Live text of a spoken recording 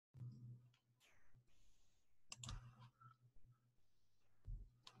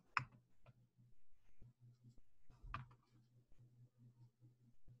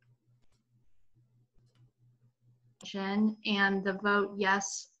expansion and the Vote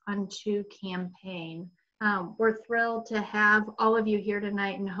Yes Unto campaign. We're thrilled to have all of you here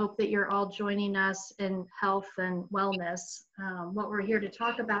tonight and hope that you're all joining us in health and wellness. What we're here to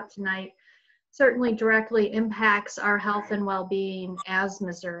talk about tonight certainly directly impacts our health and well-being as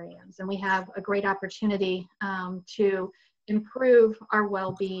Missourians, and we have a great opportunity to improve our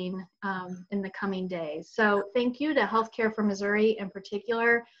well-being in the coming days. So thank you to Healthcare for Missouri in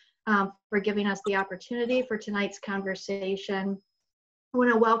particular for giving us the opportunity for tonight's conversation. I want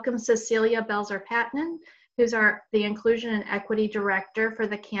to welcome Cecilia Belzer-Patton, who's the Inclusion and Equity Director for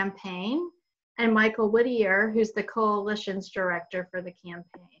the campaign, and Michael Whittier, who's the Coalition's Director for the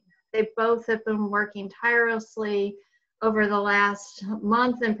campaign. They both have been working tirelessly over the last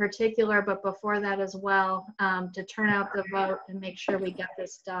month in particular, but before that as well, to turn out the vote and make sure we get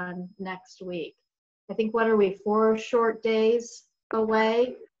this done next week. I think, what are we, 4 short days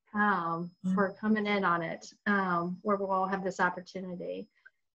away? We're coming in on it, where we'll all have this opportunity.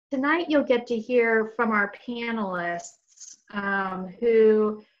 Tonight, you'll get to hear from our panelists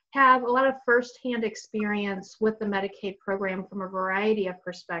who have a lot of firsthand experience with the Medicaid program from a variety of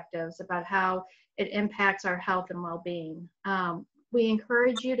perspectives about how it impacts our health and well-being. We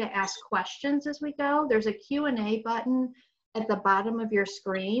encourage you to ask questions as we go. There's a Q&A button at the bottom of your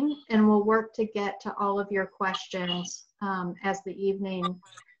screen, and we'll work to get to all of your questions as the evening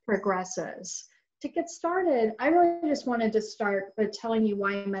progresses. To get started, I really just wanted to start by telling you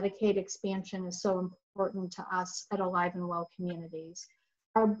why Medicaid expansion is so important to us at Alive and Well Communities.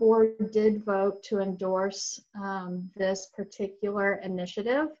 Our board did vote to endorse this particular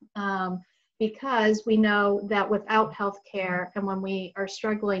initiative because we know that without health care, and when we are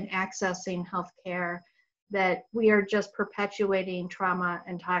struggling accessing health care, that we are just perpetuating trauma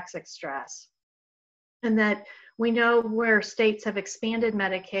and toxic stress. And that we know where states have expanded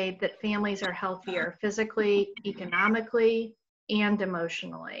Medicaid that families are healthier physically, economically, and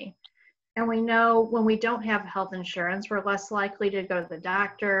emotionally. And we know when we don't have health insurance, we're less likely to go to the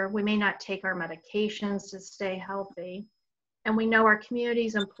doctor. We may not take our medications to stay healthy. And we know our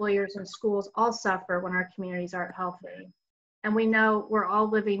communities, employers, and schools all suffer when our communities aren't healthy. And we know we're all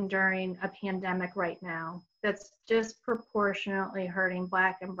living during a pandemic right now that's disproportionately hurting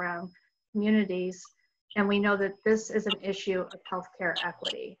Black and Brown communities. And we know that this is an issue of healthcare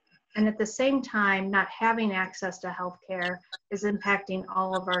equity. And at the same time, not having access to healthcare is impacting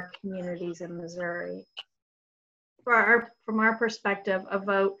all of our communities in Missouri. From our perspective, a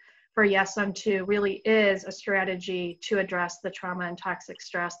vote for Yes Unto really is a strategy to address the trauma and toxic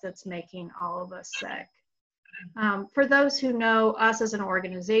stress that's making all of us sick. For those who know us as an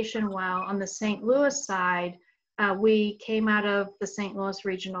organization well, on the St. Louis side, we came out of the St. Louis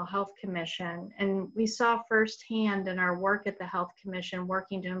Regional Health Commission, and we saw firsthand in our work at the Health Commission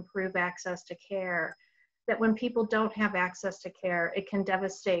working to improve access to care, that when people don't have access to care, it can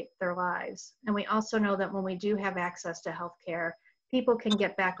devastate their lives. And we also know that when we do have access to health care, people can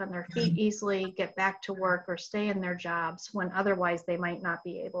get back on their feet easily, get back to work, or stay in their jobs when otherwise they might not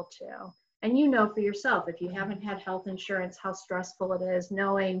be able to. And you know for yourself, if you haven't had health insurance, how stressful it is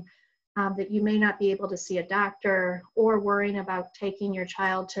knowing that you may not be able to see a doctor, or worrying about taking your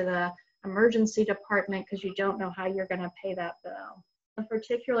child to the emergency department because you don't know how you're going to pay that bill. And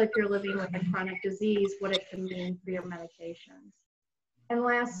particularly if you're living with a chronic disease, what it can mean for your medications. And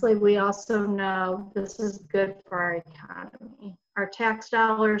lastly, we also know this is good for our economy. Our tax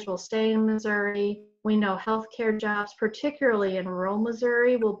dollars will stay in Missouri. We know healthcare jobs, particularly in rural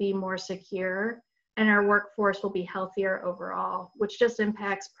Missouri, will be more secure, and our workforce will be healthier overall, which just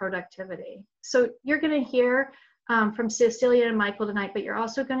impacts productivity. So you're going to hear from Cecilia and Michael tonight, but you're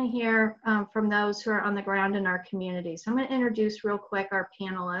also going to hear from those who are on the ground in our community. So I'm going to introduce real quick our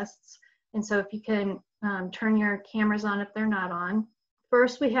panelists. And so if you can turn your cameras on if they're not on.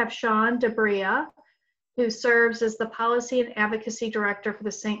 First, we have Sean DeBria, who serves as the Policy and Advocacy Director for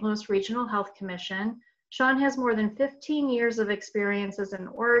the St. Louis Regional Health Commission. Sean has more than 15 years of experience as an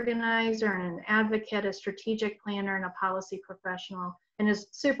organizer and an advocate, a strategic planner, and a policy professional, and is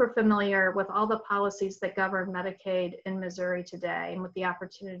super familiar with all the policies that govern Medicaid in Missouri today and with the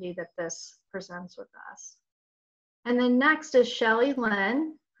opportunity that this presents with us. And then next is Shelly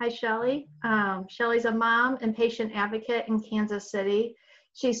Lynn. Hi, Shelly. Shelly's a mom and patient advocate in Kansas City.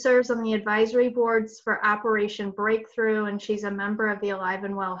 She serves on the advisory boards for Operation Breakthrough, and she's a member of the Alive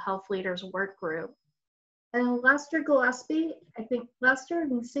and Well Health Leaders Work Group. And Lester Gillespie, I think Lester,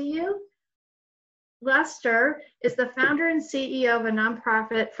 can see you. Lester is the founder and CEO of a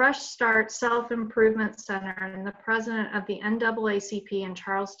nonprofit Fresh Start Self-Improvement Center and the president of the NAACP in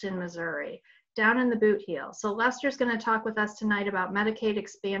Charleston, Missouri, down in the boot heel. So Lester's going to talk with us tonight about Medicaid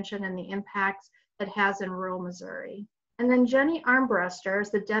expansion and the impacts it has in rural Missouri. And then Jenny Armbruster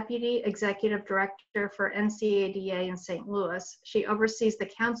is the Deputy Executive Director for NCADA in St. Louis. She oversees the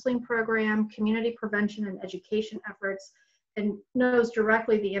counseling program, community prevention and education efforts, and knows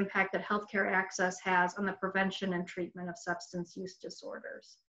directly the impact that healthcare access has on the prevention and treatment of substance use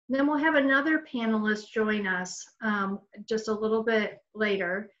disorders. And then we'll have another panelist join us just a little bit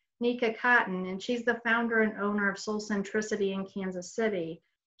later, Nika Cotton, and she's the founder and owner of Soul Centricity in Kansas City.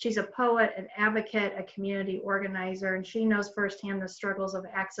 She's a poet, an advocate, a community organizer, and she knows firsthand the struggles of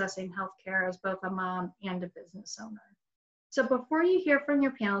accessing healthcare as both a mom and a business owner. So before you hear from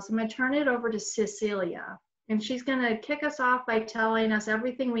your panelists, I'm going to turn it over to Cecilia, and she's going to kick us off by telling us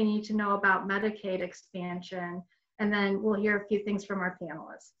everything we need to know about Medicaid expansion, and then we'll hear a few things from our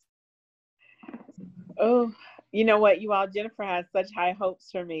panelists. Oh, you know what, you all, Jennifer has such high hopes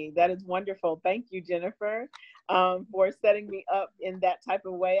for me. That is wonderful. Thank you, Jennifer, for setting me up in that type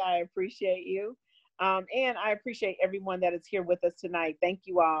of way. I appreciate you. And I appreciate everyone that is here with us tonight. Thank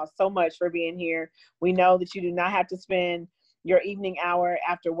you all so much for being here. We know that you do not have to spend your evening hour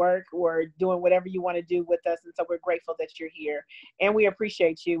after work or doing whatever you want to do with us. And so we're grateful that you're here. And we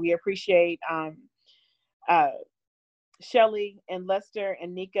appreciate you. We appreciate Shelly and Lester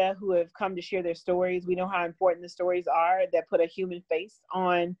and Nika, who have come to share their stories. We know how important the stories are that put a human face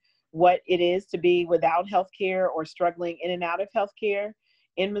on what it is to be without healthcare or struggling in and out of healthcare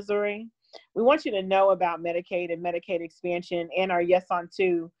in Missouri. We want you to know about Medicaid and Medicaid expansion and our Yes on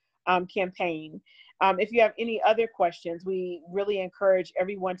 2 campaign. If you have any other questions, we really encourage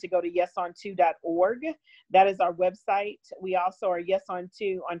everyone to go to yeson2.org. That is our website. We also are Yes on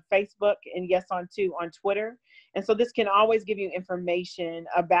 2 on Facebook and Yes on 2 on Twitter. And so this can always give you information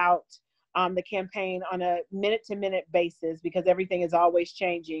about the campaign on a minute-to-minute basis, because everything is always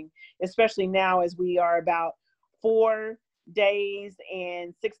changing, especially now as we are about 4 days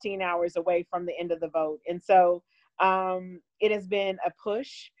and 16 hours away from the end of the vote. And so it has been a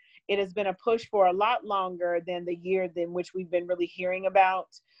push. It has been a push for a lot longer than the year in which we've been really hearing about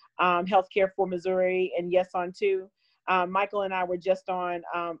healthcare for Missouri and Yes on 2. Michael and I were just on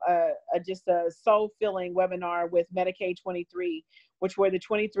just a soul-filling webinar with Medicaid 23, which were the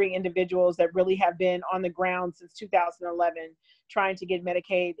 23 individuals that really have been on the ground since 2011, trying to get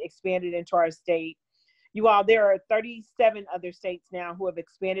Medicaid expanded into our state. You all, there are 37 other states now who have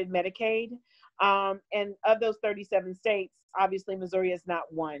expanded Medicaid. And of those 37 states, obviously Missouri is not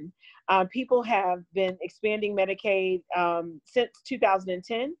one. People have been expanding Medicaid since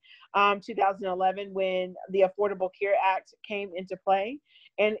 2010, 2011, when the Affordable Care Act came into play.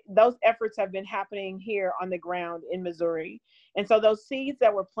 And those efforts have been happening here on the ground in Missouri. And so those seeds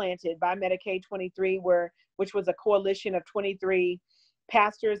that were planted by Medicaid 23, which was a coalition of 23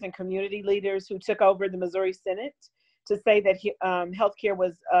 pastors and community leaders who took over the Missouri Senate to say that healthcare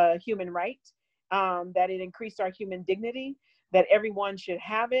was a human right, that it increased our human dignity, that everyone should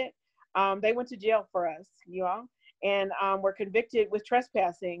have it. They went to jail for us, you all, and were convicted with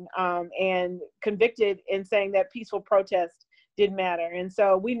trespassing and convicted in saying that peaceful protest didn't matter. And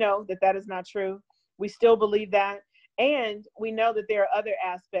so we know that that is not true. We still believe that. And we know that there are other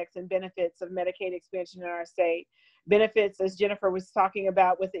aspects and benefits of Medicaid expansion in our state. Benefits, as Jennifer was talking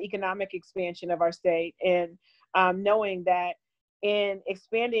about, with the economic expansion of our state, and knowing that in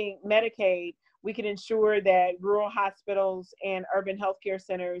expanding Medicaid, we can ensure that rural hospitals and urban healthcare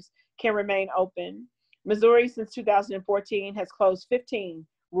centers can remain open. Missouri, since 2014, has closed 15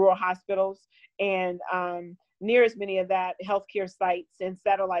 rural hospitals and near as many of that healthcare sites and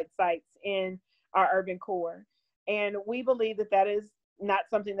satellite sites in our urban core. And we believe that that is not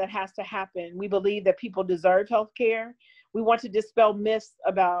something that has to happen. We believe that people deserve healthcare. We want to dispel myths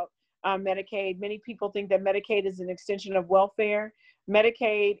about Medicaid. Many people think that Medicaid is an extension of welfare.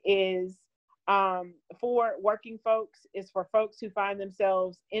 Medicaid is for working folks, is for folks who find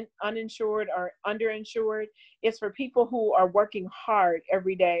themselves uninsured or underinsured. It's for people who are working hard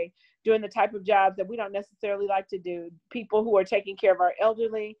every day, doing the type of jobs that we don't necessarily like to do. People who are taking care of our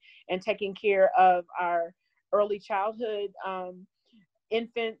elderly and taking care of our early childhood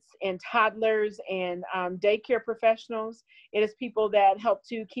infants and toddlers and daycare professionals. It is people that help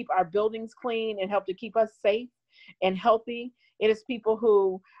to keep our buildings clean and help to keep us safe and healthy. It is people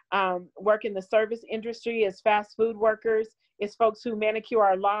who work in the service industry as fast food workers. It's folks who manicure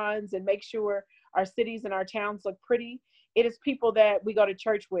our lawns and make sure our cities and our towns look pretty. It is people that we go to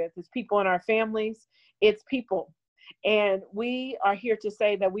church with. It's people in our families. It's people. And we are here to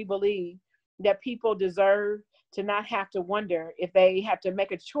say that we believe that people deserve to not have to wonder if they have to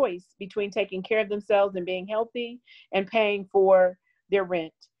make a choice between taking care of themselves and being healthy and paying for their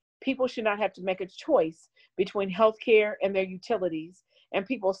rent. People should not have to make a choice between healthcare and their utilities. And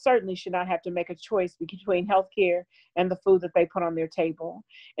people certainly should not have to make a choice between healthcare and the food that they put on their table.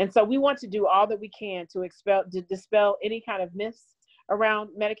 And so we want to do all that we can to dispel any kind of myths around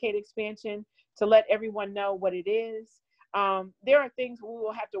Medicaid expansion, to let everyone know what it is. There are things we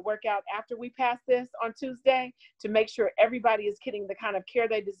will have to work out after we pass this on Tuesday to make sure everybody is getting the kind of care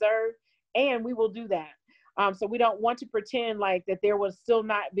they deserve, and we will do that. So we don't want to pretend like that there will still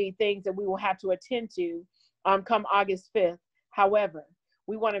not be things that we will have to attend to come August 5th. However,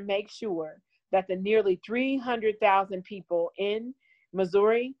 we want to make sure that the nearly 300,000 people in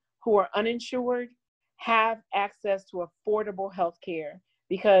Missouri who are uninsured have access to affordable health care,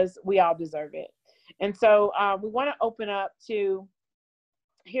 because we all deserve it. And so we want to open up to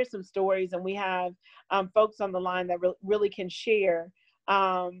hear some stories, and we have folks on the line that really can share.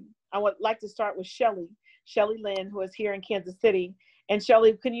 I would like to start with Shelly Lynn, who is here in Kansas City. And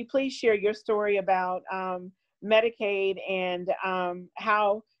Shelly, can you please share your story about Medicaid and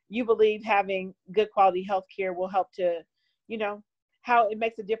how you believe having good quality health care will help to, how it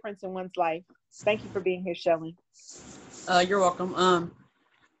makes a difference in one's life. Thank you for being here, Shelly. You're welcome.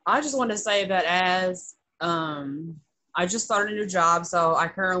 I just want to say that as I just started a new job, so I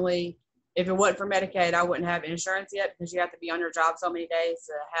currently, if it wasn't for Medicaid, I wouldn't have insurance yet, because you have to be on your job so many days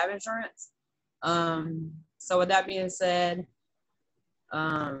to have insurance. So with that being said,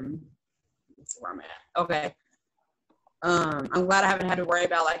 let's see where I'm at. Okay. I'm glad I haven't had to worry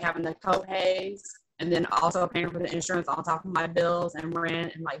about like having the co-pays and then also paying for the insurance on top of my bills and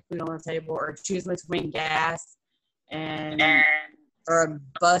rent and like food on the table, or choosing between gas and or a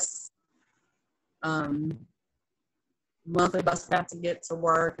bus, monthly bus pass to get to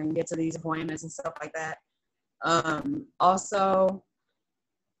work and get to these appointments and stuff like that. Also,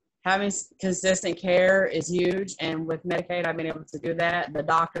 having consistent care is huge, and with Medicaid, I've been able to do that. The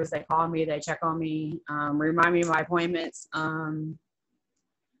doctors, they call me, they check on me, remind me of my appointments. I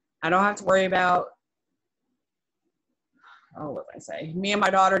don't have to worry about, what did I say? Me and my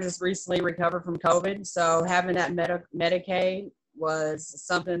daughter just recently recovered from COVID, so having that Medicaid was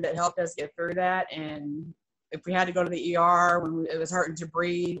something that helped us get through that. And if we had to go to the ER when it was hurting to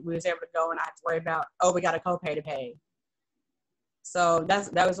breathe, we was able to go and not have to worry about, we got a copay to pay. So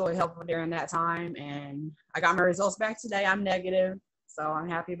that was really helpful during that time. And I got my results back today. I'm negative, so I'm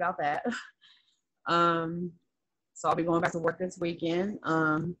happy about that. So I'll be going back to work this weekend.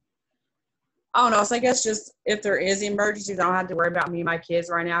 I don't know. So I guess just if there is emergencies, I don't have to worry about me and my kids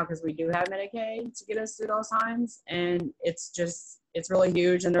right now, because we do have Medicaid to get us through those times. And it's really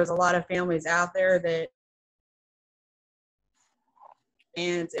huge. And there's a lot of families out there that,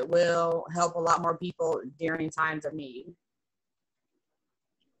 and it will help a lot more people during times of need.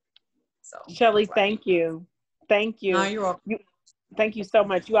 So, Shelly, thank you. Thank you. You're welcome. Thank you so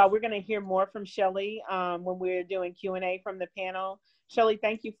much. You all, we're going to hear more from Shelly when we're doing Q&A from the panel. Shelly,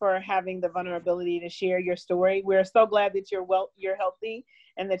 thank you for having the vulnerability to share your story. We're so glad that you're healthy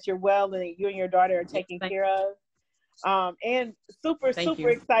and that you're well, and that you and your daughter are taken care of. And super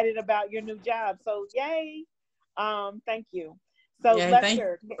excited about your new job. So yay. Thank you. So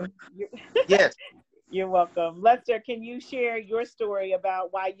Lester, yes. You're welcome. Lester, can you share your story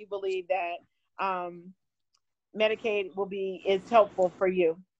about why you believe that Medicaid is helpful for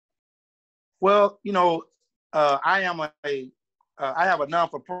you? Well, I have a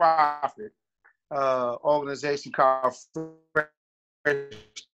non-for-profit organization called Fresh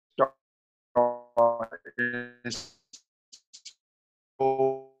Start.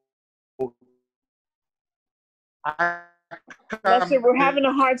 Lester, we're having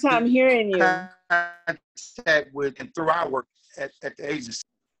a hard time hearing you. Contact with and through our work at the agency.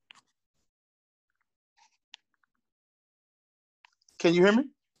 Can you hear me?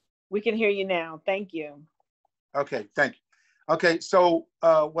 We can hear you now. Thank you. Okay, thank you. Okay, so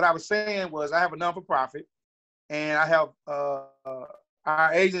what I was saying was I have a non-for-profit, and I have our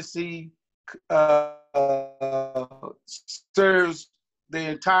agency serves the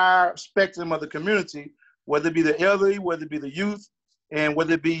entire spectrum of the community, whether it be the elderly, whether it be the youth, and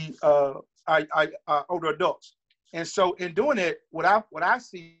whether it be older adults. And so in doing it, what I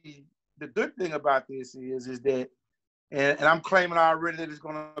see, the good thing about this is that, and I'm claiming already that it's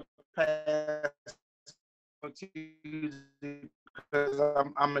going to pass on Tuesday because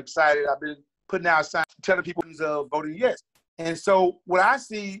I'm excited. I've been putting out signs telling people voting yes. And so what I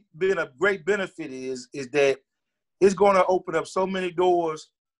see being a great benefit is that it's going to open up so many doors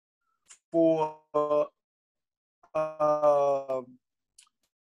for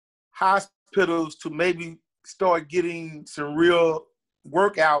hospitals to maybe start getting some real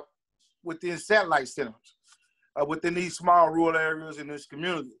workout within satellite centers, within these small rural areas in this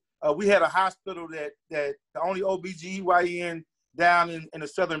community. We had a hospital that the only OBGYN down in the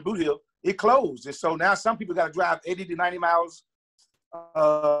southern Boot Hill, it closed. And so now some people got to drive 80 to 90 miles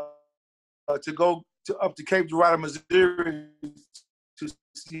to go up to Cape Girardeau, Missouri to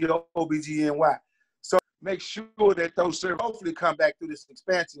see OBGNY. So make sure that those services hopefully come back through this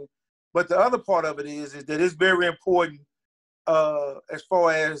expansion. But the other part of it is that it's very important as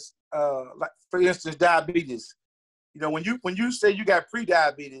far as like for instance diabetes. You know, when you say you got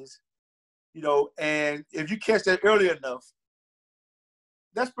pre-diabetes, you know, and if you catch that early enough,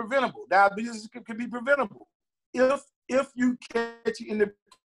 that's preventable. Diabetes can be preventable if you catch it in the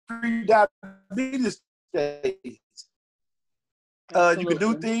pre-diabetes stage. You can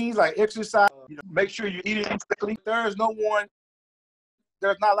do things like exercise. You know, make sure you're eating correctly. There's not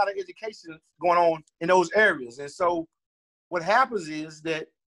a lot of education going on in those areas, and so what happens is that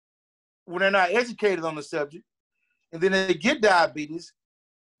when they're not educated on the subject, and then they get diabetes,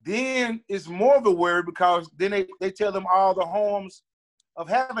 then it's more of a worry because then they tell them all the harms of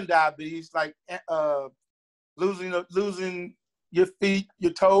having diabetes, like losing your feet,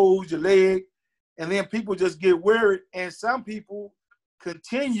 your toes, your leg, and then people just get worried, and some people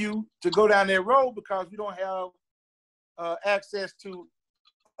continue to go down that road because we don't have access to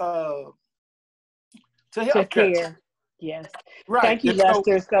health care. Yes. Right. Thank you,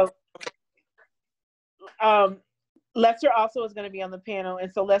 Lester. So Lester also is going to be on the panel.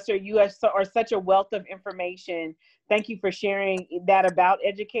 And so Lester, you are such a wealth of information. Thank you for sharing that about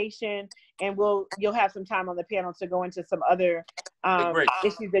education. And you'll have some time on the panel to go into some other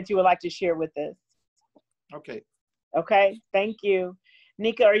issues that you would like to share with us. Okay. Okay. Thank you.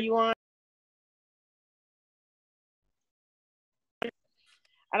 Nika, are you on?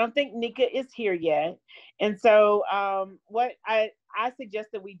 I don't think Nika is here yet. And so what I suggest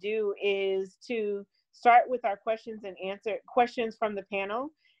that we do is to start with our questions and answer questions from the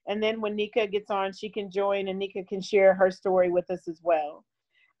panel. And then when Nika gets on, she can join and Nika can share her story with us as well.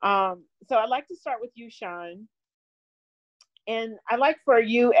 So I'd like to start with you, Sean. And I'd like for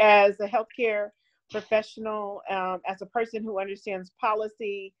you as a healthcare professional, as a person who understands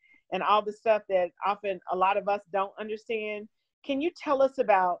policy and all the stuff that often a lot of us don't understand, can you tell us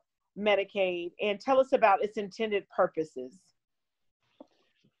about Medicaid and tell us about its intended purposes?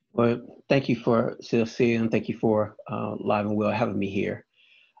 Well, thank you for Cecilia, and thank you for Live and Well having me here.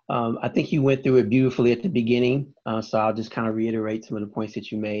 I think you went through it beautifully at the beginning, so I'll just kind of reiterate some of the points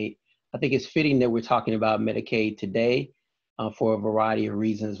that you made. I think it's fitting that we're talking about Medicaid today for a variety of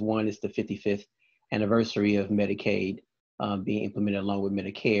reasons. One is the 55th anniversary of Medicaid being implemented along with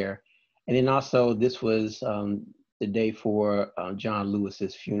Medicare. And then also this was the day for John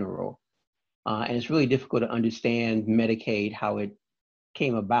Lewis's funeral. And it's really difficult to understand Medicaid, how it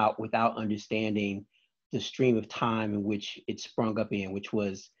came about without understanding the stream of time in which it sprung up in, which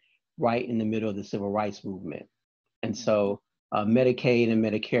was right in the middle of the civil rights movement. And so Medicaid and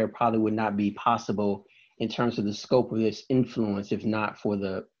Medicare probably would not be possible in terms of the scope of this influence if not for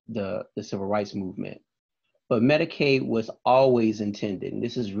the civil rights movement. But Medicaid was always intended, and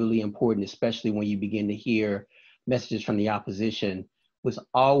this is really important, especially when you begin to hear messages from the opposition, was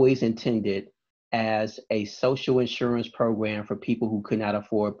always intended as a social insurance program for people who could not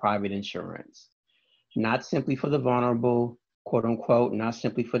afford private insurance. Not simply for the vulnerable, quote unquote, not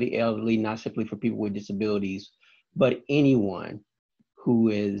simply for the elderly, not simply for people with disabilities, but anyone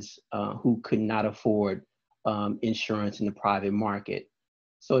who could not afford insurance in the private market.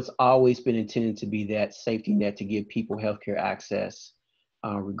 So it's always been intended to be that safety net to give people healthcare access,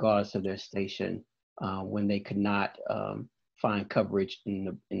 regardless of their station, when they could not find coverage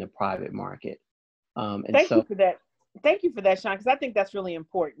in the private market. Thank you for that. Thank you for that, Sean, because I think that's really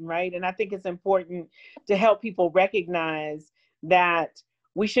important, right? And I think it's important to help people recognize that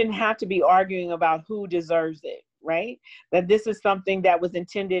we shouldn't have to be arguing about who deserves it, right? That this is something that was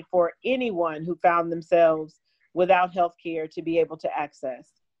intended for anyone who found themselves without health care to be able to access.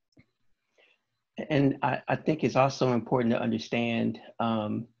 And I think it's also important to understand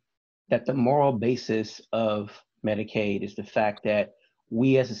that the moral basis of Medicaid is the fact that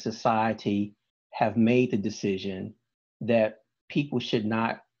we as a society have made the decision that people should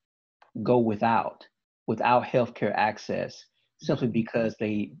not go without healthcare access simply because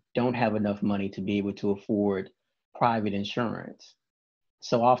they don't have enough money to be able to afford private insurance.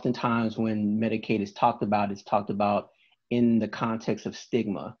 So oftentimes when Medicaid is talked about, it's talked about in the context of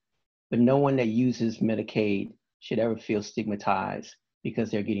stigma, but no one that uses Medicaid should ever feel stigmatized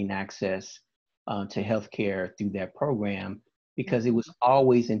because they're getting access to healthcare through that program, because it was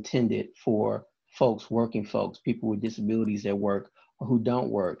always intended for folks, working folks, people with disabilities that work or who don't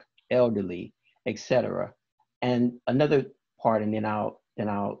work, elderly, etc. And another part, and then I'll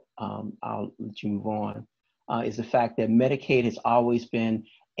let you move on. is the fact that Medicaid has always been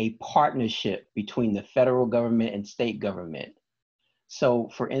a partnership between the federal government and state government. So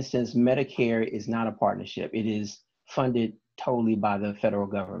for instance, Medicare is not a partnership. It is funded totally by the federal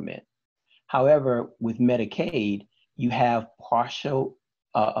government. However, with Medicaid, you have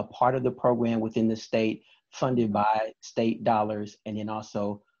a part of the program within the state funded by state dollars, and then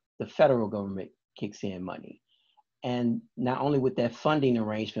also the federal government kicks in money. And not only with that funding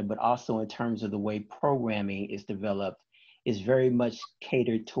arrangement, but also in terms of the way programming is developed, is very much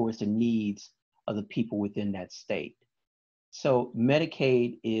catered towards the needs of the people within that state. So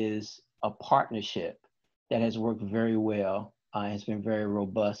Medicaid is a partnership that has worked very well, has been very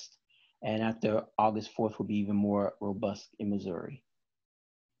robust, and after August 4th will be even more robust in Missouri.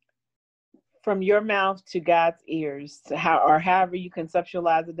 From your mouth to God's ears, however you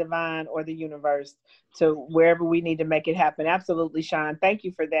conceptualize the divine or the universe, to wherever we need to make it happen. Absolutely, Sean. Thank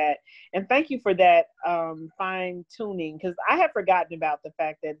you for that. And thank you for that fine tuning, because I had forgotten about the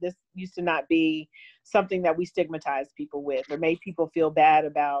fact that this used to not be something that we stigmatized people with or made people feel bad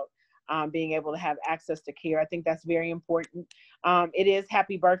about being able to have access to care. I think that's very important. It is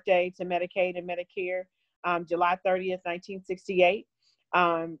happy birthday to Medicaid and Medicare. July 30th, 1968.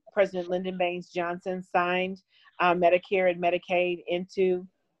 President Lyndon Baines Johnson signed Medicare and Medicaid into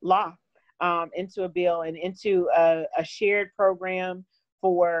law, into a bill, and into a shared program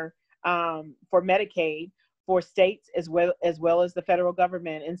for Medicaid for states as well as the federal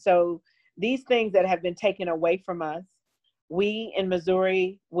government. And so these things that have been taken away from us, we in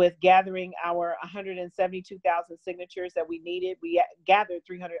Missouri, with gathering our 172,000 signatures that we needed, we gathered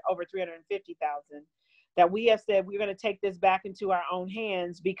over 350,000. That we have said we're going to take this back into our own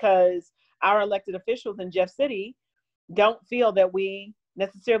hands, because our elected officials in Jeff City don't feel that we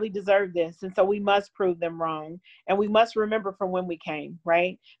necessarily deserve this. And so we must prove them wrong. And we must remember from when we came,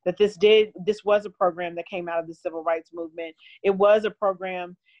 right? That this was a program that came out of the civil rights movement. It was a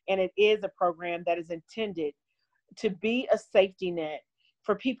program, and it is a program that is intended to be a safety net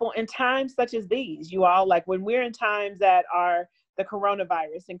for people in times such as these. You all, like when we're in times that are the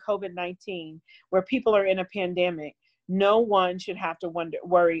coronavirus and COVID-19, where people are in a pandemic, no one should have to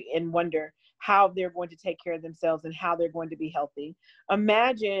worry and wonder how they're going to take care of themselves and how they're going to be healthy.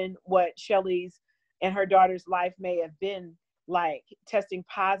 Imagine what Shelly's and her daughter's life may have been like, testing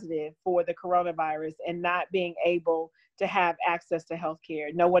positive for the coronavirus and not being able to have access to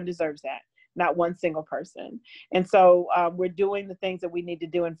healthcare. No one deserves that. Not one single person. And so we're doing the things that we need to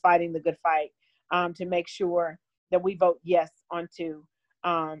do and fighting the good fight to make sure that we vote yes on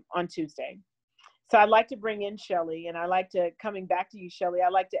Tuesday. So I'd like to bring in Shelly, and coming back to you, Shelly,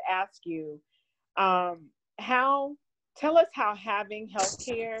 I'd like to ask you, tell us how having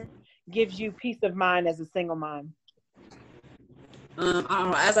healthcare gives you peace of mind as a single mom. I don't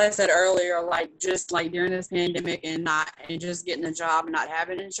know, as I said earlier, just during this pandemic and just getting a job and not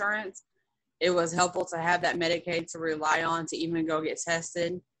having insurance, it was helpful to have that Medicaid to rely on to even go get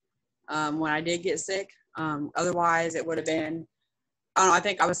tested when I did get sick. Otherwise, it would have been, I don't know, I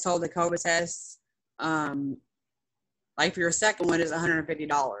think I was told the COVID test, for your second one is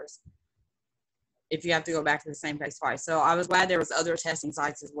 $150 if you have to go back to the same place twice. So I was glad there was other testing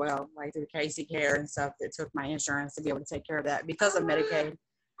sites as well, like through Casey Care and stuff, that took my insurance to be able to take care of that because of Medicaid.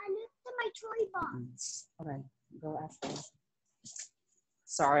 I looked at my toy box. Okay, go ask them.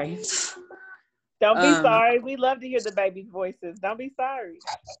 Sorry. Don't be sorry. We love to hear the baby's voices. Don't be sorry.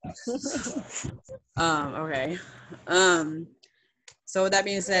 Okay. So with that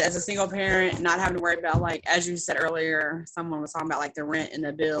being said, as a single parent, not having to worry about, as you said earlier, someone was talking about the rent and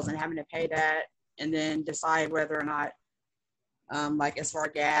the bills and having to pay that and then decide whether or not, as far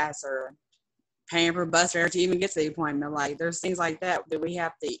as gas or paying for bus fare to even get to the appointment. There's things like that we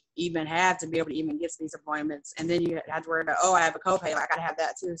have to even have to be able to even get to these appointments. And then you have to worry about, I have a copay. I got to have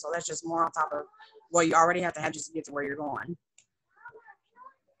that too. So that's just more on top of what you already have to have just to get to where you're going.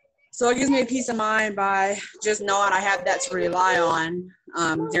 So it gives me a peace of mind by just knowing I have that to rely on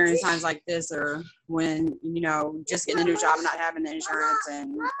during times like this, or when, just getting a new job and not having the insurance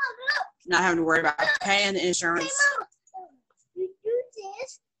and not having to worry about paying the insurance. You do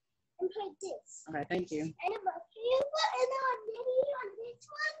this and put this. Okay, thank you. And can you put on this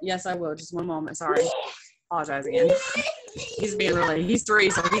one? Yes, I will. Just one moment. Sorry. Apologize again. He's 3,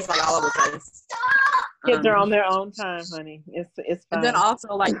 so he's all over the place. Kids are on their own time, honey. It's fine. And then also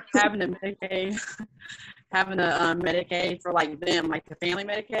having a Medicaid, Medicaid for them, the family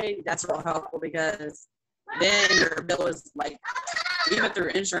Medicaid, that's real helpful, because then your bill is even through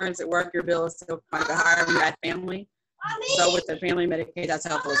insurance at work, your bill is still kind of higher when you have family. So with the family Medicaid, that's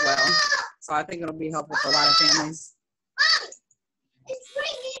helpful as well. So I think it'll be helpful for a lot of families.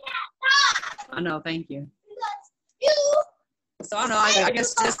 I know, thank you. So I don't know, I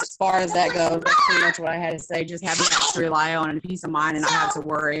guess just as far as that goes, that's pretty much what I had to say. Just having that to rely on and peace of mind and not have to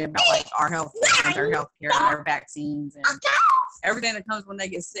worry about like our health and our health care and our vaccines and everything that comes when they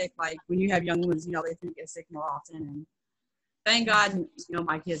get sick. Like when you have young ones, you know, they tend to get sick more often. And thank God, you know,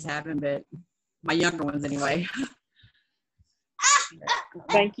 my kids haven't, but my younger ones anyway.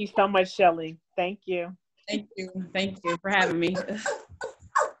 Thank you so much, Shelley. Thank you. Thank you. Thank you for having me.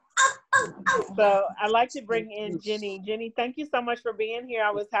 So I'd like to bring in Jenny. Jenny, thank you so much for being here. I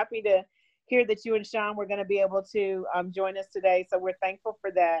was happy to hear that you and Sean were going to be able to join us today. So we're thankful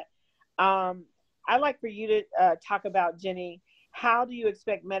for that. I'd like for you to talk about, Jenny, how do you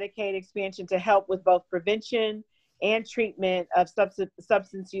expect Medicaid expansion to help with both prevention and treatment of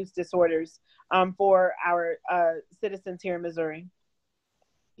substance use disorders for our citizens here in Missouri?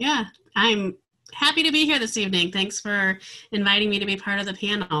 Yeah, I'm happy to be here this evening. Thanks for inviting me to be part of the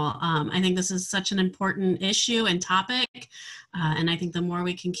panel. I think this is such an important issue and topic, and I think the more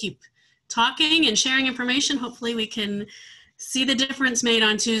we can keep talking and sharing information, hopefully we can see the difference made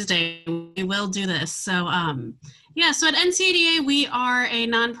on Tuesday. We will do this. So yeah, so at NCADA, we are a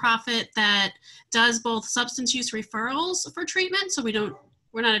nonprofit that does both substance use referrals for treatment. So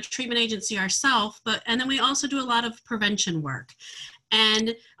we're not a treatment agency ourselves, and then we also do a lot of prevention work.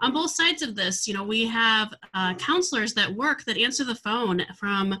 And on both sides of this, you know, we have counselors that answer the phone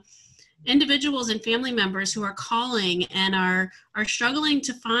from individuals and family members who are calling and are struggling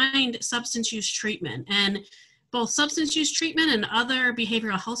to find substance use treatment. And both substance use treatment and other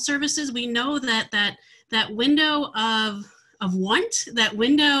behavioral health services, we know that window of want, that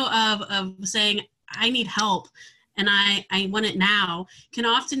window of saying, I need help and I want it now, can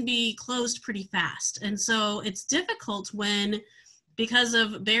often be closed pretty fast. And so it's difficult because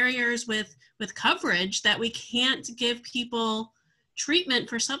of barriers with coverage, that we can't give people treatment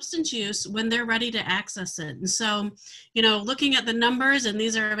for substance use when they're ready to access it. And so, you know, looking at the numbers, and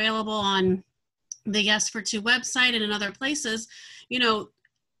these are available on the Yes for Two website and in other places, you know,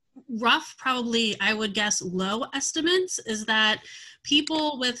 rough, probably I would guess low estimates is that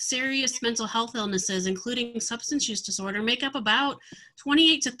people with serious mental health illnesses, including substance use disorder, make up about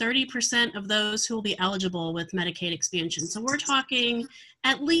 28 to 30% of those who will be eligible with Medicaid expansion. So we're talking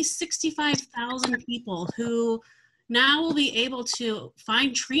at least 65,000 people who now will be able to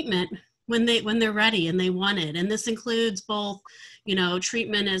find treatment when they're ready and they want it. And this includes both, you know,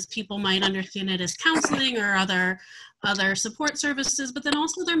 treatment as people might understand it as counseling or other support services, but then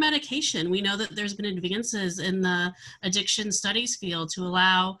also their medication. We know that there's been advances in the addiction studies field to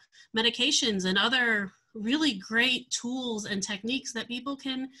allow medications and other really great tools and techniques that people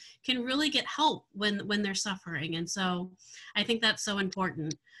can really get help when they're suffering. And so I think that's so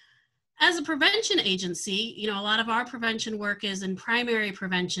important. As a prevention agency, you know, a lot of our prevention work is in primary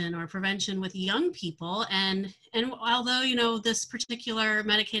prevention or prevention with young people. And although, you know, this particular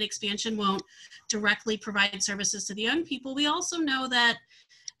Medicaid expansion won't directly provide services to the young people, we also know that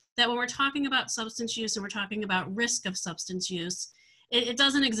when we're talking about substance use and we're talking about risk of substance use, it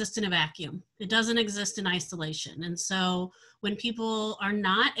doesn't exist in a vacuum. It doesn't exist in isolation. And so when people are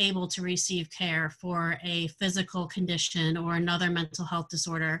not able to receive care for a physical condition or another mental health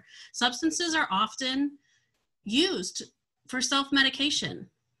disorder, substances are often used for self-medication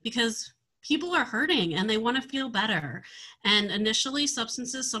because people are hurting and they want to feel better. And initially,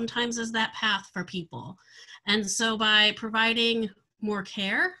 substances sometimes is that path for people. And so by providing more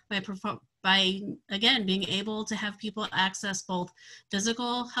care, by again being able to have people access both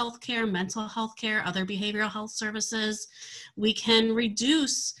physical health care, mental health care, other behavioral health services, we can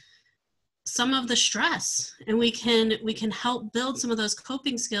reduce some of the stress, and we can help build some of those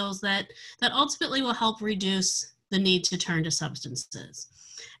coping skills that ultimately will help reduce the need to turn to substances.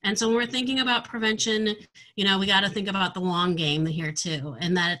 And so when we're thinking about prevention, you know, we got to think about the long game here too,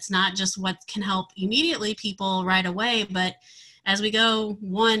 and that it's not just what can help immediately people right away, but as we go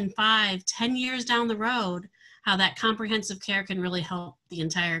 1, 5, 10 years down the road, how that comprehensive care can really help the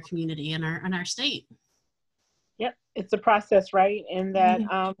entire community in our state. Yep, it's a process, right? And that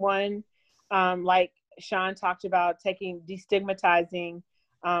like Sean talked about, destigmatizing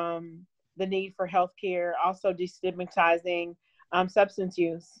the need for healthcare, also destigmatizing substance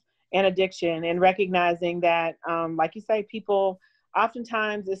use and addiction, and recognizing that, like you say, people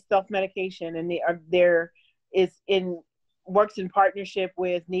oftentimes is self-medication, and there is works in partnership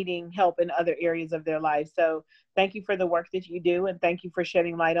with needing help in other areas of their life. So thank you for the work that you do, and thank you for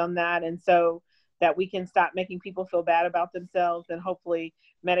shedding light on that, and so that we can stop making people feel bad about themselves, and hopefully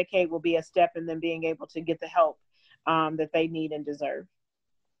Medicaid will be a step in them being able to get the help that they need and deserve.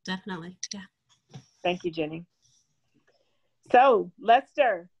 Definitely, yeah. Thank you, Jenny. So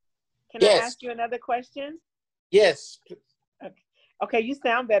Lester, can I ask you another question? Yes. Okay. Okay, you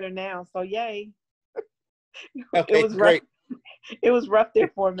sound better now, so yay. Okay, It was rough. great. It was rough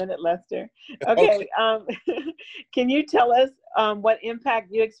there for a minute, Lester. Okay, can you tell us what impact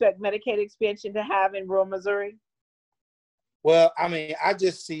you expect Medicaid expansion to have in rural Missouri? Well, I mean, I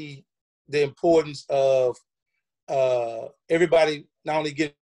just see the importance of everybody not only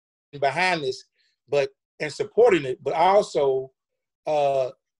getting behind this, but and supporting it, but also,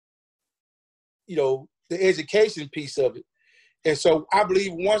 you know, the education piece of it. And so I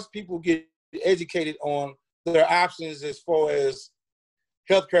believe once people get educated on their options as far as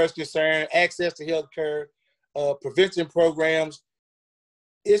healthcare is concerned, access to healthcare, prevention programs,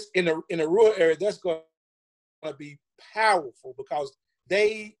 it's in a rural area that's going to be powerful because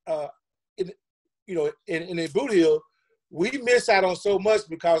they, you know, in the Boot Hill, we miss out on so much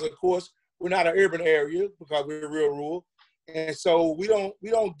because, of course, we're not an urban area because we're real rural, and so we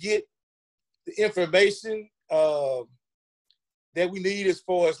don't get the information that we need as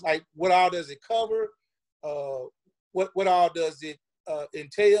far as like what all does it cover, what all does it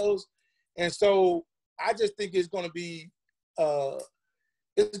entails, and so I just think it's going to be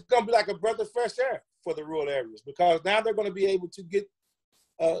like a breath of fresh air for the rural areas because now they're going to be able to get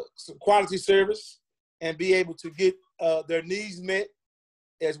some quality service and be able to get their needs met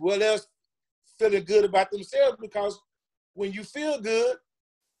as well as feeling good about themselves, because when you feel good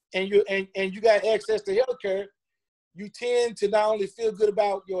and you got access to healthcare, you tend to not only feel good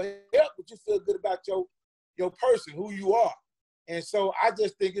about your health, but you feel good about your person, who you are. And so I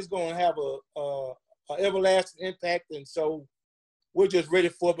just think it's going to have a everlasting impact. And so we're just ready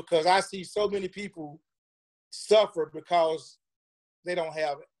for it because I see so many people suffer because they don't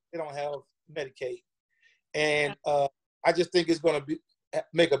have Medicaid. And I just think it's going to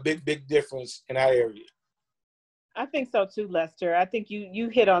make a big difference in our area. I think so too, Lester. I think you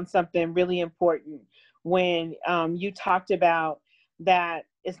hit on something really important when you talked about that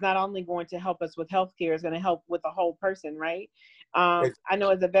it's not only going to help us with healthcare, it's going to help with the whole person, right? I know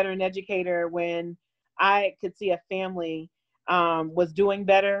as a veteran educator, when I could see a family was doing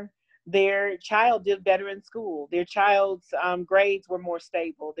better, their child did better in school, their child's grades were more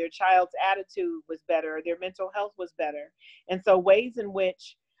stable, their child's attitude was better, their mental health was better. And so ways in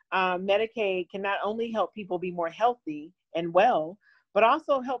which Medicaid can not only help people be more healthy and well, but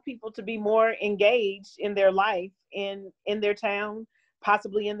also help people to be more engaged in their life, in their town,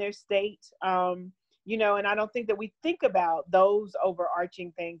 possibly in their state. You know, and I don't think that we think about those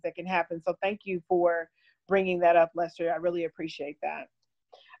overarching things that can happen. So thank you for bringing that up, Lester. I really appreciate that.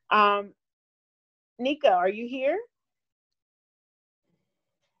 Nika, are you here?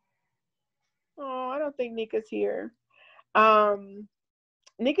 Oh, I don't think Nika's here.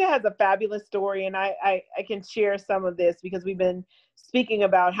 Nika has a fabulous story, and I can share some of this because we've been speaking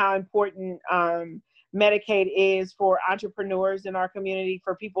about how important Medicaid is for entrepreneurs in our community,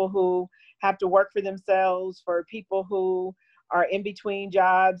 for people who have to work for themselves, for people who are in between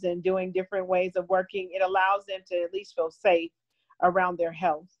jobs and doing different ways of working. It allows them to at least feel safe around their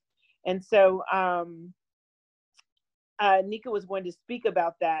health. And so Nika was going to speak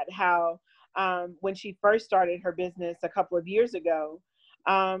about that, how when she first started her business a couple of years ago,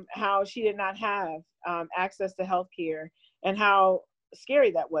 how she did not have access to healthcare and how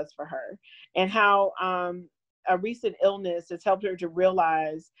scary that was for her, and how a recent illness has helped her to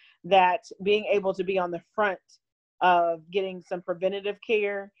realize that being able to be on the front of getting some preventative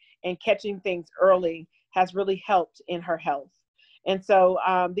care and catching things early has really helped in her health. And so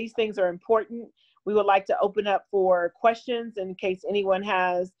these things are important. We would like to open up for questions. In case anyone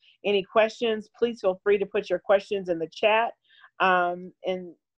has any questions, please feel free to put your questions in the chat. And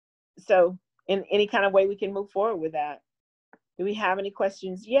so in any kind of way we can move forward with that. Do we have any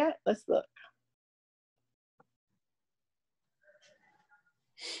questions yet? Let's look.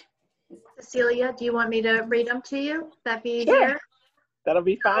 Cecilia, do you want me to read them to you? That'd be Sure. easier? That'll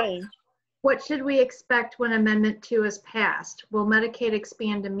be fine. What should we expect when Amendment 2 is passed? Will Medicaid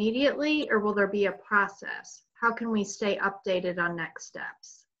expand immediately, or will there be a process? How can we stay updated on next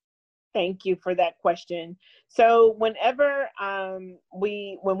steps? Thank you for that question. So whenever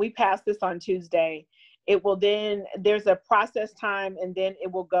when we pass this on Tuesday, it will then, there's a process time, and then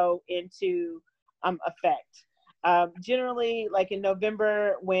it will go into effect. Generally, like in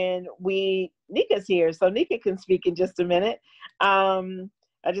November, when Nika's here, so Nika can speak in just a minute.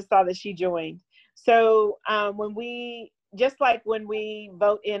 I just saw that she joined. So just like when we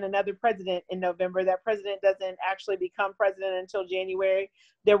vote in another president in November, that president doesn't actually become president until January.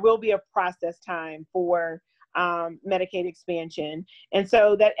 There will be a process time for Medicaid expansion. And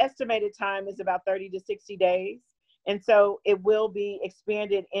so that estimated time is about 30 to 60 days. And so it will be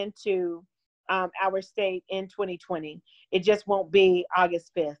expanded into our state in 2020. It just won't be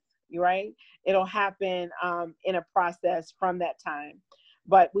August 5th, right? It'll happen in a process from that time.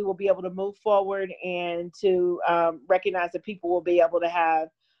 But we will be able to move forward and to recognize that people will be able to have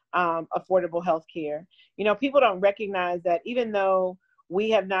affordable health care. You know, people don't recognize that even though we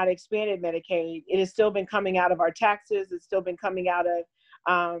have not expanded Medicaid, it has still been coming out of our taxes. It's still been coming out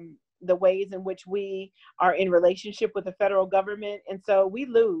of the ways in which we are in relationship with the federal government. And so we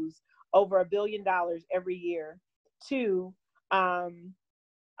lose over $1 billion every year to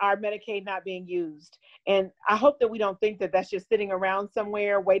our Medicaid not being used. And I hope that we don't think that that's just sitting around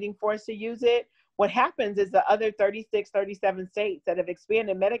somewhere waiting for us to use it. What happens is the other 36, 37 states that have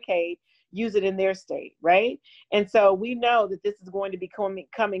expanded Medicaid use it in their state, right? And so we know that this is going to be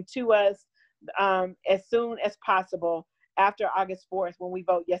coming to us as soon as possible after August 4th when we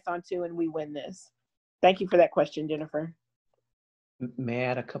vote yes on 2 and we win this. Thank you for that question, Jennifer. May I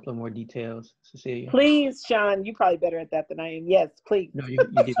add a couple of more details, Cecilia? Please, Sean, you're probably better at that than I am. Yes, please. No, you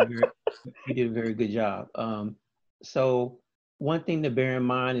did a very good job. So one thing to bear in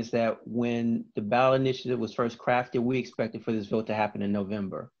mind is that when the ballot initiative was first crafted, we expected for this vote to happen in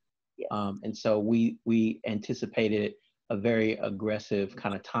November. Yes. And so we anticipated a very aggressive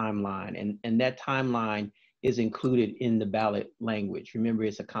kind of timeline. And that timeline is included in the ballot language. Remember,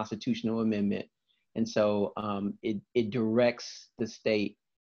 it's a constitutional amendment. And so it directs the state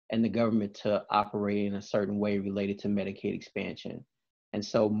and the government to operate in a certain way related to Medicaid expansion. And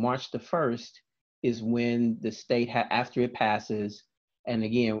so March the 1st is when the state, after it passes, and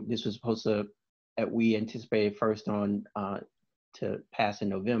again, this was supposed to, we anticipated first on to pass in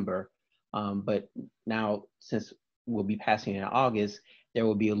November, but now since we'll be passing in August, there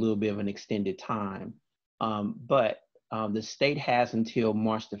will be a little bit of an extended time. But the state has until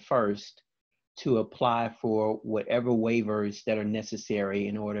March the 1st to apply for whatever waivers that are necessary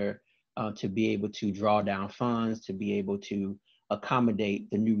in order to be able to draw down funds, to be able to accommodate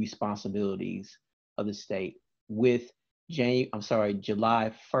the new responsibilities of the state, with July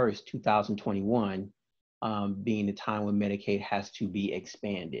 1st, 2021 being the time when Medicaid has to be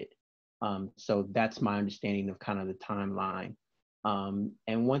expanded. So that's my understanding of kind of the timeline.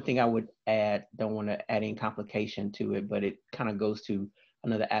 And one thing I would add, don't want to add any complication to it, but it kind of goes to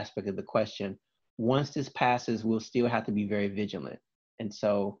another aspect of the question. Once this passes, we'll still have to be very vigilant. And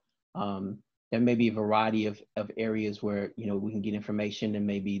so there may be a variety of areas where, you know, we can get information and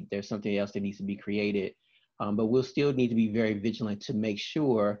maybe there's something else that needs to be created. But we'll still need to be very vigilant to make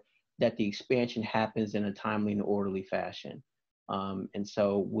sure that the expansion happens in a timely and orderly fashion. And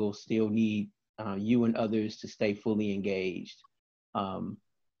so we'll still need you and others to stay fully engaged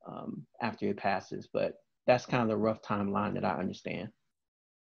after it passes. But that's kind of the rough timeline that I understand.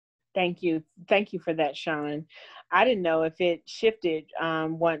 Thank you. Thank you for that, Sean. I didn't know if it shifted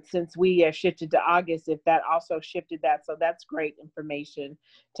once since we have shifted to August, if that also shifted that. So that's great information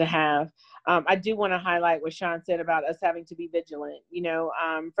to have. I do want to highlight what Sean said about us having to be vigilant. You know,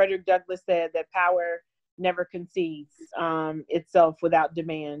 Frederick Douglass said that power never concedes itself without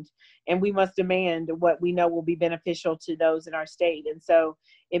demand. And we must demand what we know will be beneficial to those in our state. And so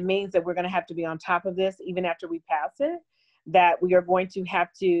it means that we're going to have to be on top of this even after we pass it, that we are going to have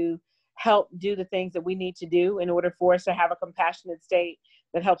to help do the things that we need to do in order for us to have a compassionate state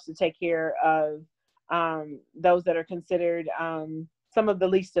that helps to take care of those that are considered some of the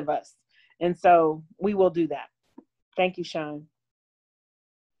least of us. And so we will do that. Thank you, Sean.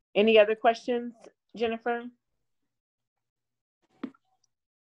 Any other questions, Jennifer?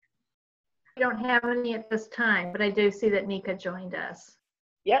 I don't have any at this time, but I do see that Nika joined us.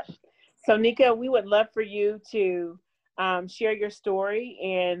 Yep. So Nika, we would love for you to share your story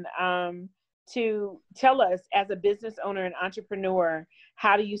and to tell us, as a business owner and entrepreneur,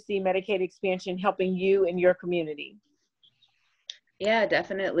 how do you see Medicaid expansion helping you and your community? Yeah,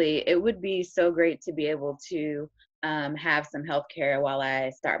 definitely. It would be so great to be able to have some health care while I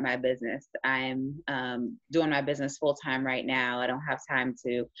start my business. I'm doing my business full time right now. I don't have time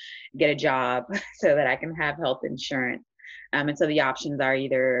to get a job so that I can have health insurance. And so the options are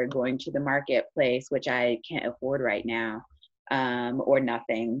either going to the marketplace, which I can't afford right now, or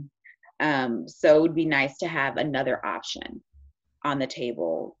nothing. So it would be nice to have another option on the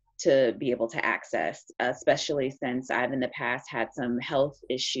table to be able to access, especially since I've in the past had some health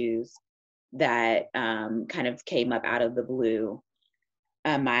issues that kind of came up out of the blue.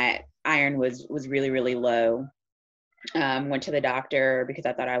 My iron was really, really low. Went to the doctor because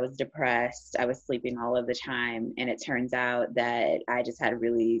I thought I was depressed. I was sleeping all of the time, and it turns out that I just had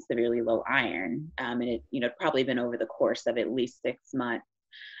really severely low iron. And it, probably been over the course of at least 6 months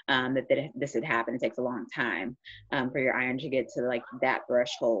this had happened. It takes a long time for your iron to get to like that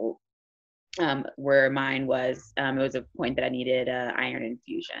threshold. where mine was, it was a point that I needed iron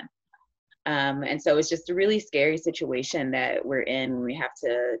infusion. And so it's just a really scary situation that we're in when we have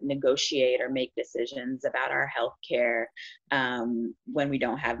to negotiate or make decisions about our health care when we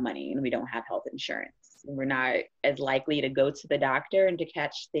don't have money and we don't have health insurance. We're not as likely to go to the doctor and to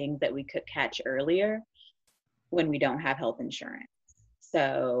catch things that we could catch earlier when we don't have health insurance.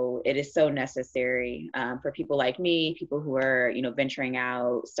 So it is so necessary for people like me, people who are, you know, venturing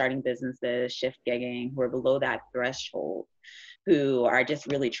out, starting businesses, shift gigging, who are below that threshold, who are just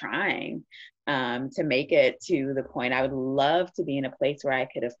really trying to make it to the point. I would love to be in a place where I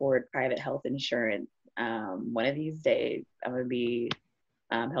could afford private health insurance. One of these days, I'm gonna be,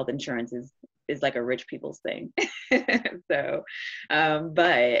 health insurance is like a rich people's thing. So,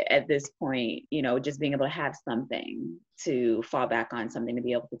 but at this point, you know, just being able to have something to fall back on, something to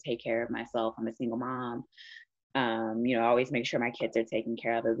be able to take care of myself. I'm a single mom. You know, I always make sure my kids are taken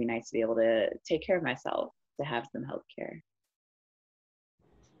care of. It would be nice to be able to take care of myself, to have some health care.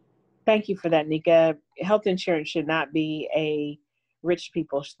 Thank you for that, Nika. Health insurance should not be a rich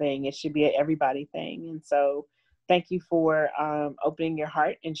people's thing. It should be an everybody thing. And so thank you for opening your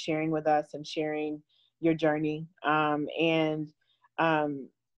heart and sharing with us and sharing your journey. And when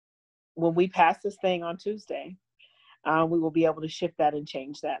we pass this thing on Tuesday, we will be able to shift that and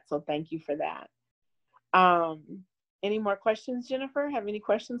change that. So thank you for that. Any more questions, Jennifer? Have any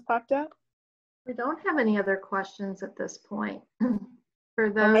questions popped up? We don't have any other questions at this point. For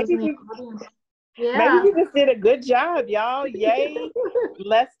Well, those maybe in the audience. Yeah. Maybe we just did a good job, y'all. Yay.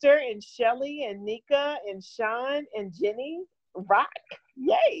 Lester and Shelly and Nika and Sean and Jenny. Rock.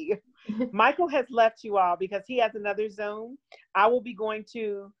 Yay. Michael has left you all because he has another Zoom. I will be going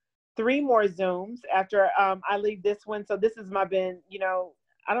to 3 more Zooms after I leave this one. So this has been, you know,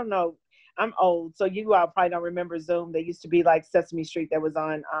 I don't know. I'm old, so you all probably don't remember Zoom. They used to be like Sesame Street that was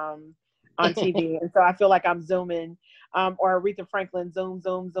on TV. And so I feel like I'm Zooming, or Aretha Franklin,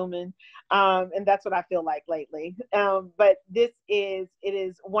 zooming. And that's what I feel like lately. But it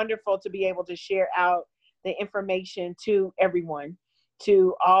is wonderful to be able to share out the information to everyone,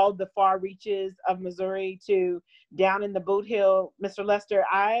 to all the far reaches of Missouri, to down in the Boot Hill. Mr. Lester,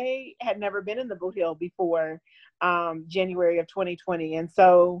 I had never been in the Boot Hill before January of 2020. And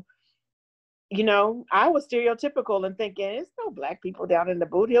so, you know, I was stereotypical and thinking it's no Black people down in the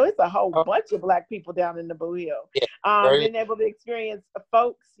Boot Hill. It's a whole bunch of Black people down in the Boot Hill. Yeah, been able to experience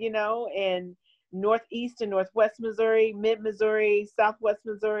folks, you know, in Northeast and Northwest Missouri, Mid-Missouri, Southwest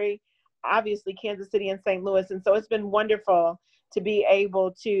Missouri, obviously Kansas City and St. Louis. And so it's been wonderful to be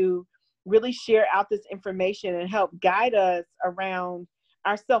able to really share out this information and help guide us around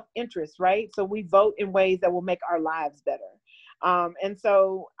our self-interest, right? So we vote in ways that will make our lives better. And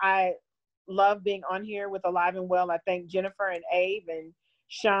so I love being on here with Alive and Well. I thank Jennifer and Abe and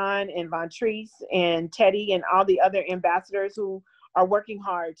Sean and Vontrice and Teddy and all the other ambassadors who are working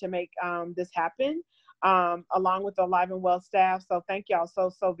hard to make this happen, along with the Alive and Well staff. So thank y'all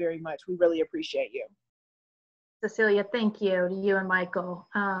so very much. We really appreciate you. Cecilia, thank you to you and Michael.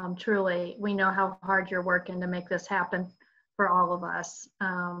 Truly, we know how hard you're working to make this happen for all of us.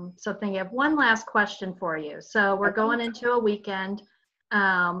 So thank you. I have one last question for you. So we're going into a weekend.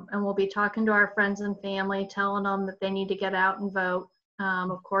 And we'll be talking to our friends and family, telling them that they need to get out and vote,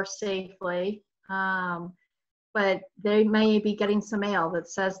 of course, safely. But they may be getting some mail that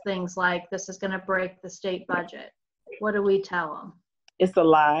says things like, this is going to break the state budget. What do we tell them? It's a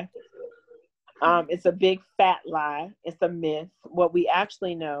lie. It's a big fat lie. It's a myth. What we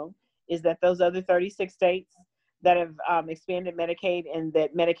actually know is that those other 36 states that have expanded Medicaid and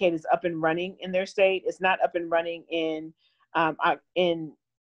that Medicaid is up and running in their state, it's not up and running in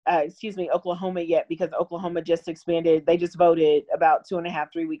Oklahoma yet, because Oklahoma just expanded. They just voted about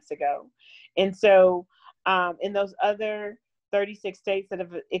 2.5-3 weeks ago. And so in those other 36 states that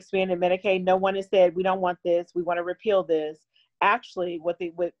have expanded Medicaid, no one has said, we don't want this, we want to repeal this. Actually, what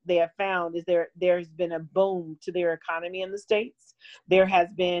they have found is there's been a boom to their economy in the states. There has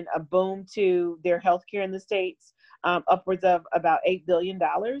been a boom to their healthcare in the states, upwards of about $8 billion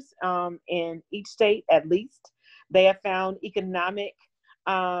in each state at least. They have found economic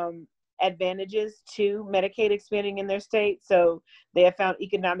advantages to Medicaid expanding in their state. So they have found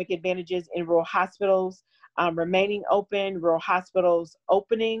economic advantages in rural hospitals remaining open, rural hospitals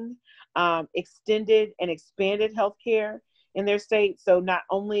opening, extended and expanded healthcare in their state. So not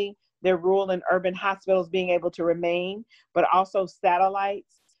only their rural and urban hospitals being able to remain, but also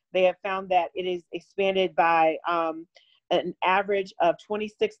satellites. They have found that it is expanded by an average of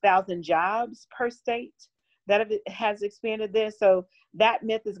 26,000 jobs per state that has expanded this. So that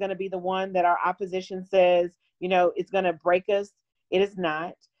myth is going to be the one that our opposition says, you know, it's going to break us. It is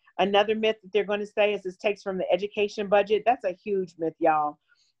not. Another myth that they're going to say is this takes from the education budget. That's a huge myth, y'all.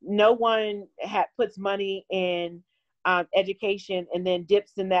 No one puts money in education and then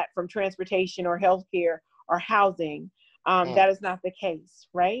dips in that from transportation or healthcare or housing. That is not the case,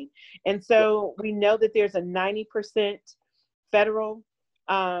 right? And so we know that there's a 90% federal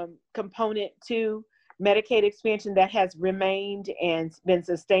component to Medicaid expansion that has remained and been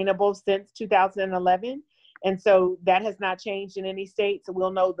sustainable since 2011. And so that has not changed in any state. So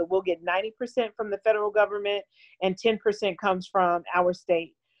we'll know that we'll get 90% from the federal government and 10% comes from our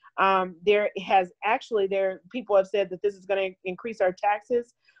state. People have said that this is going to increase our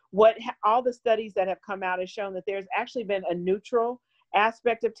taxes. All the studies that have come out have shown that there's actually been a neutral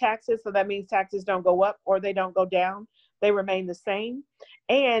aspect of taxes. So that means taxes don't go up or they don't go down. They remain the same.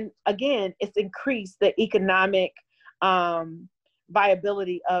 And again, it's increased the economic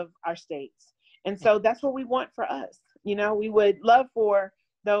viability of our states. And so that's what we want for us. You know, we would love for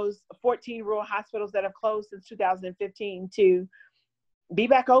those 14 rural hospitals that have closed since 2015 to be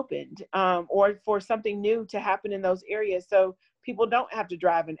back opened, or for something new to happen in those areas, so people don't have to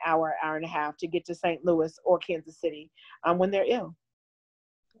drive an hour and a half to get to St. Louis or Kansas City when they're ill.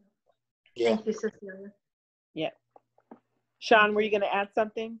 Yeah. Thank you, Cecilia. Yeah. Sean, were you going to add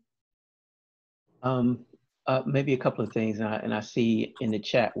something? Maybe a couple of things, and I see in the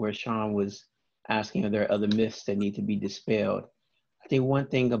chat where Sean was asking, are there other myths that need to be dispelled? I think one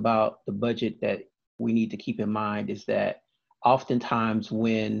thing about the budget that we need to keep in mind is that oftentimes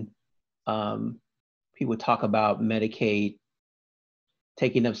when people talk about Medicaid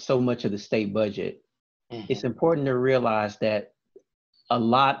taking up so much of the state budget, it's important to realize that a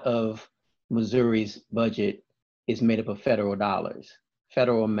lot of Missouri's budget is made up of federal dollars,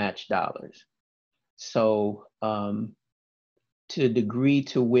 federal match dollars. So to the degree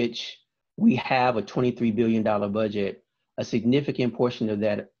to which we have a $23 billion budget, a significant portion of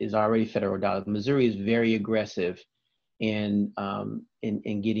that is already federal dollars. Missouri is very aggressive in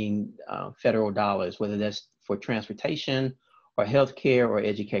getting federal dollars, whether that's for transportation or healthcare or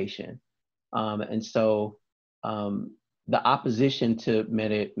education. And so the opposition to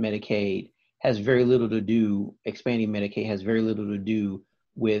Medicaid has very little to do, expanding Medicaid has very little to do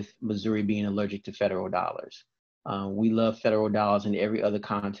with Missouri being allergic to federal dollars. We love federal dollars in every other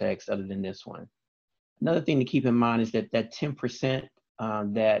context other than this one. Another thing to keep in mind is that 10%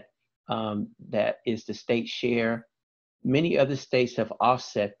 that is the state share. Many other states have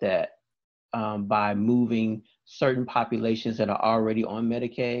offset that by moving certain populations that are already on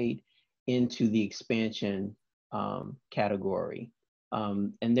Medicaid into the expansion category.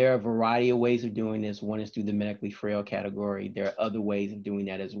 And there are a variety of ways of doing this. One is through the medically frail category. There are other ways of doing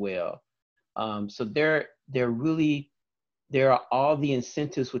that as well. So there are all the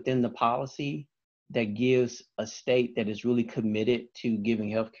incentives within the policy that gives a state that is really committed to giving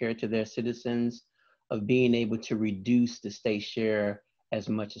healthcare to their citizens of being able to reduce the state share as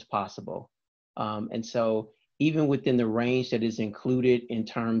much as possible. And so even within the range that is included in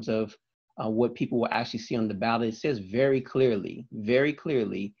terms of what people will actually see on the ballot, it says very clearly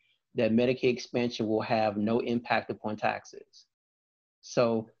that Medicaid expansion will have no impact upon taxes.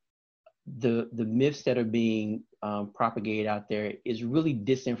 So the myths that are being propagated out there is really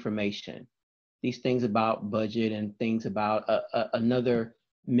disinformation. These things about budget and things about another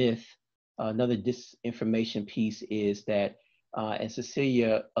myth, another disinformation piece is that, and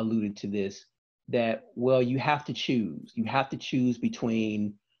Cecilia alluded to this, that, well, you have to choose. You have to choose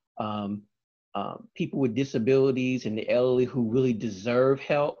between people with disabilities and the elderly who really deserve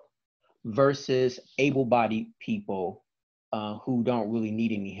help versus able-bodied people who don't really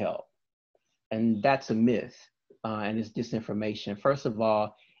need any help. And that's a myth, and it's disinformation. First of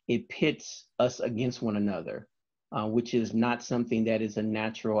all, it pits us against one another, which is not something that is a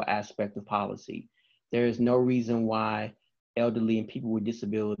natural aspect of policy. There is no reason why elderly and people with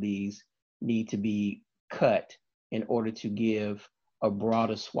disabilities need to be cut in order to give a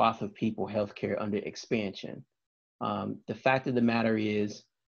broader swath of people healthcare under expansion. The fact of the matter is,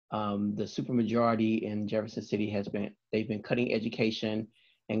 the supermajority in Jefferson City they've been cutting education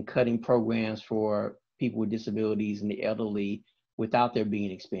and cutting programs for people with disabilities and the elderly without there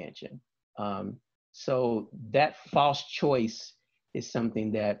being expansion. So that false choice is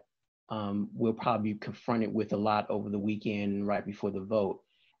something that we'll probably be confronted with a lot over the weekend and right before the vote.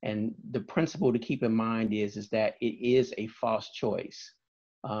 And the principle to keep in mind is that it is a false choice.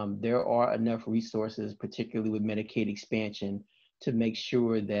 There are enough resources, particularly with Medicaid expansion, to make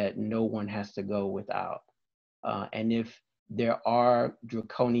sure that no one has to go without. And if there are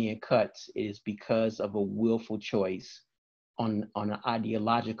draconian cuts, it is because of a willful choice on an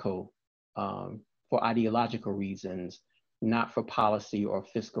ideological, for ideological reasons, not for policy or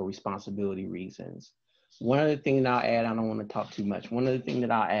fiscal responsibility reasons. One other thing that I'll add, I don't want to talk too much. One other thing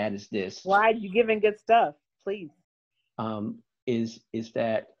that I'll add is this. Why are you giving good stuff? Please. Is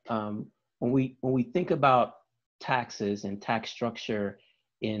that when we think about taxes and tax structure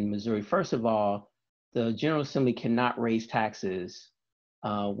in Missouri, first of all, the General Assembly cannot raise taxes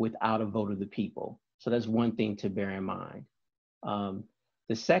without a vote of the people. So that's one thing to bear in mind.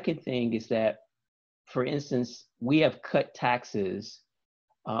 The second thing is that, for instance, we have cut taxes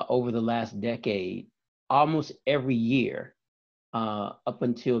over the last decade almost every year up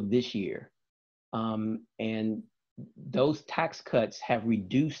until this year. And those tax cuts have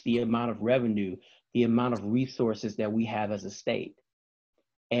reduced the amount of revenue, the amount of resources that we have as a state.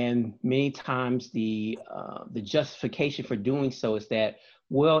 And many times the justification for doing so is that,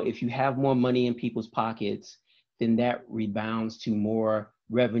 well, if you have more money in people's pockets, then that rebounds to more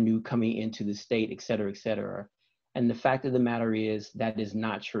revenue coming into the state, et cetera, et cetera. And the fact of the matter is that is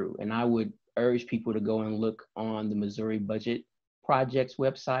not true. And I would urge people to go and look on the Missouri Budget Project's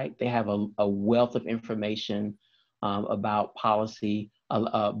website. They have a wealth of information about policy,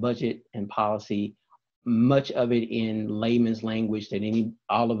 budget and policy, much of it in layman's language that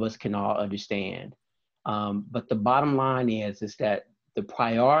all of us can all understand. But the bottom line is that the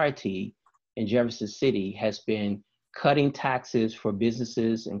priority in Jefferson City has been cutting taxes for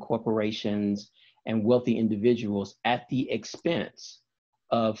businesses and corporations and wealthy individuals at the expense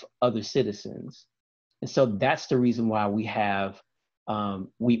of other citizens. And so that's the reason why we have,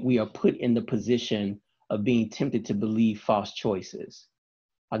 we are put in the position of being tempted to believe false choices.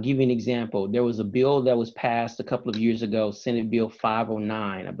 I'll give you an example. There was a bill that was passed a couple of years ago, Senate Bill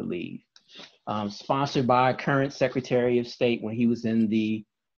 509, I believe, sponsored by current Secretary of State when he was in the,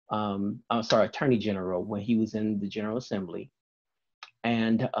 Attorney General when he was in the General Assembly.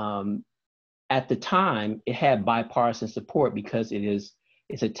 And at the time, it had bipartisan support because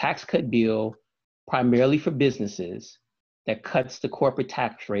it's a tax cut bill primarily for businesses that cuts the corporate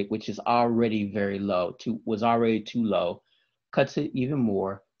tax rate, which is already very low, was already too low, cuts it even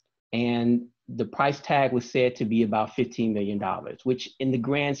more. And the price tag was said to be about $15 million, which in the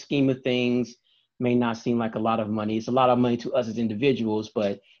grand scheme of things may not seem like a lot of money. It's a lot of money to us as individuals,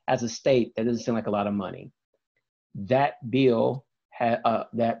 but as a state, that doesn't seem like a lot of money. That bill,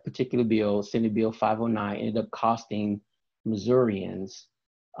 that particular bill, Senate Bill 509, ended up costing Missourians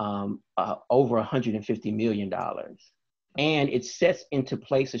over $150 million. And it sets into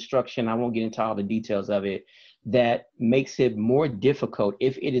place a structure, and I won't get into all the details of it, that makes it more difficult,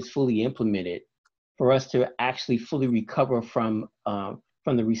 if it is fully implemented, for us to actually fully recover from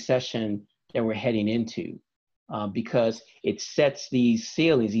the recession that we're heading into, because it sets these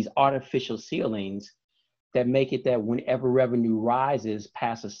ceilings, these artificial ceilings, that make it that whenever revenue rises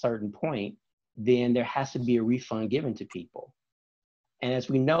past a certain point, then there has to be a refund given to people. And as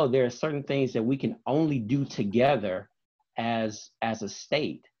we know, there are certain things that we can only do together as a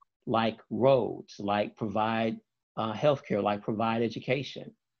state, like roads, like provide healthcare, like provide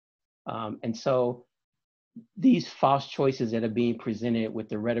education. And so these false choices that are being presented with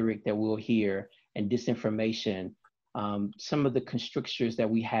the rhetoric that we'll hear and disinformation, some of the constrictures that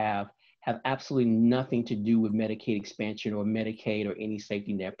we have absolutely nothing to do with Medicaid expansion or Medicaid or any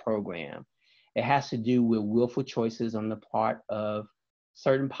safety net program. It has to do with willful choices on the part of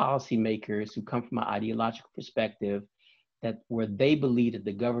certain policymakers who come from an ideological perspective, that where they believe that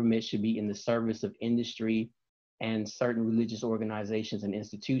the government should be in the service of industry and certain religious organizations and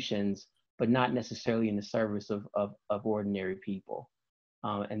institutions, but not necessarily in the service of ordinary people.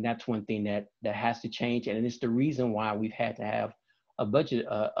 And that's one thing that has to change. And it's the reason why we've had to have a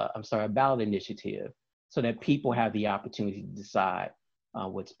ballot initiative, so that people have the opportunity to decide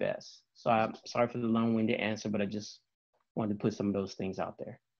what's best. So I'm sorry for the long-winded answer, but I just wanted to put some of those things out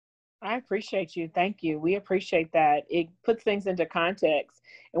there. I appreciate you. Thank you. We appreciate that. It puts things into context.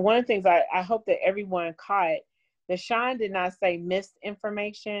 And one of the things I hope that everyone caught, that Sean did not say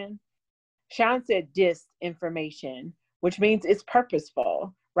misinformation. Sean said disinformation, which means it's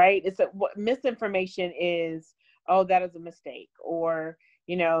purposeful, right? What misinformation is, oh, that is a mistake, or,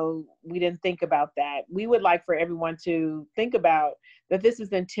 we didn't think about that. We would like for everyone to think about that this is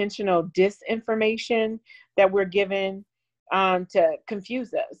intentional disinformation that we're given to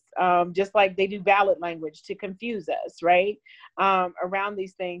confuse us, just like they do ballot language to confuse us, right? Around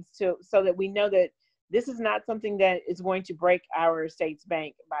these things, so that we know that this is not something that is going to break our state's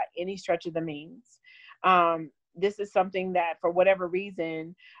bank by any stretch of the means. This is something that, for whatever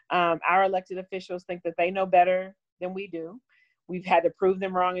reason, our elected officials think that they know better than we do. We've had to prove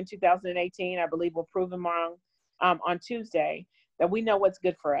them wrong in 2018. I believe we'll prove them wrong on Tuesday, that we know what's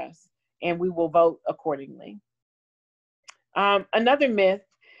good for us, and we will vote accordingly. Another myth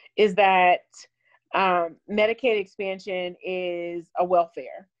is that Medicaid expansion is a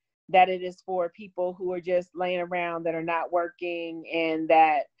welfare, that it is for people who are just laying around, that are not working, and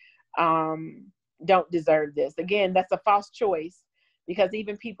that don't deserve this. Again, that's a false choice, because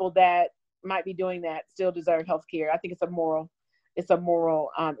even people that might be doing that still deserve health care. I think it's a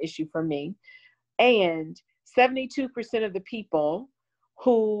moral issue for me. And 72% of the people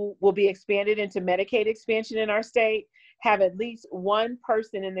who will be expanded into Medicaid expansion in our state have at least one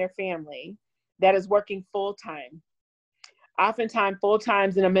person in their family that is working full-time. Oftentimes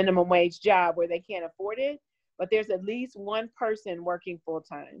full-time's in a minimum wage job where they can't afford it, but there's at least one person working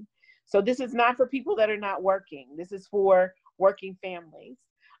full-time. So this is not for people that are not working. This is for working families.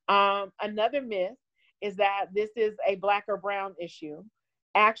 Another myth is that this is a Black or brown issue.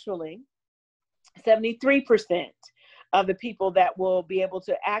 Actually, 73% of the people that will be able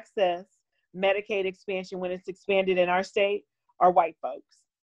to access Medicaid expansion when it's expanded in our state are white folks.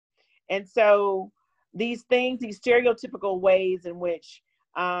 And so these things, these stereotypical ways in which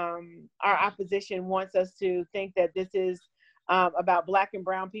our opposition wants us to think that this is about Black and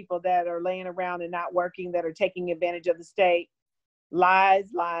brown people that are laying around and not working, that are taking advantage of the state.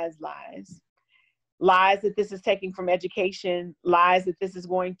 Lies, lies, lies. Lies that this is taking from education, lies that this is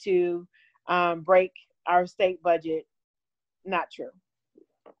going to break our state budget. Not true.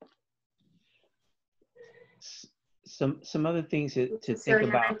 Some other things to think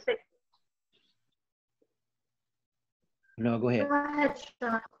about. No, go ahead. Go ahead,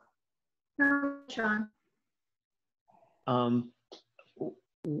 Sean. No, Sean.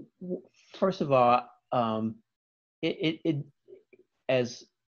 First of all, as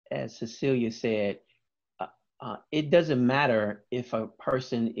Cecilia said, it doesn't matter if a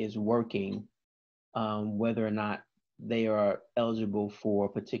person is working, whether or not they are eligible for a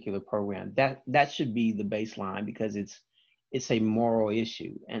particular program. That should be the baseline, because it's a moral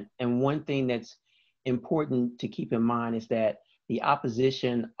issue. And one thing that's important to keep in mind is that the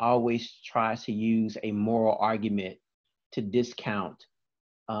opposition always tries to use a moral argument to discount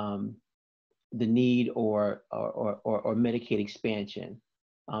the need or Medicaid expansion,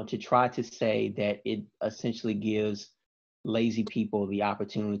 to try to say that it essentially gives lazy people the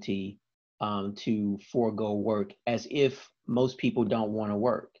opportunity to forego work, as if most people don't want to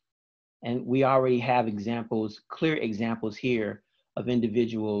work. And we already have clear examples here of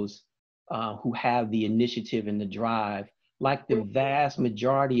individuals who have the initiative and the drive, like the vast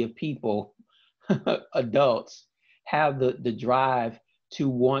majority of people, adults, have the drive to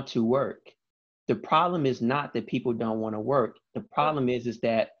want to work. The problem is not that people don't want to work. The problem is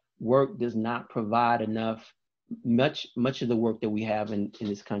that work does not provide enough. Much of the work that we have in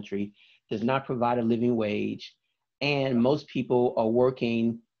this country does not provide a living wage. And most people are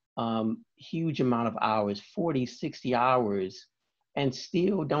working huge amount of hours, 40, 60 hours, and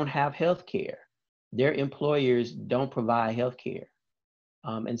still don't have health care. Their employers don't provide health care.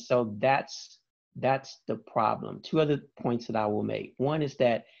 And so that's the problem. Two other points that I will make. One is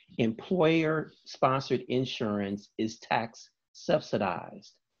that employer-sponsored insurance is tax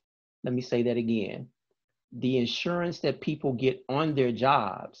subsidized. Let me say that again. The insurance that people get on their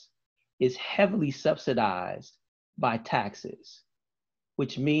jobs is heavily subsidized by taxes,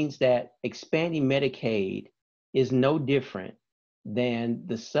 which means that expanding Medicaid is no different than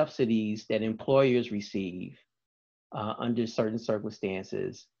the subsidies that employers receive under certain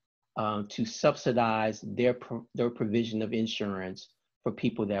circumstances to subsidize their provision of insurance for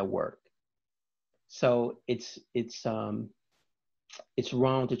people that work. So it's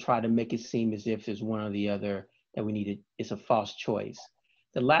wrong to try to make it seem as if it's one or the other, that we need it. It's a false choice.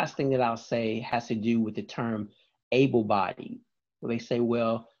 The last thing that I'll say has to do with the term able-bodied. They say,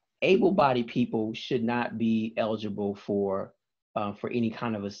 well, able-bodied people should not be eligible for any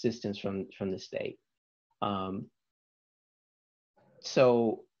kind of assistance from the state.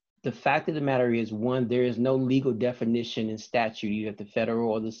 So the fact of the matter is, one, there is no legal definition in statute, either at the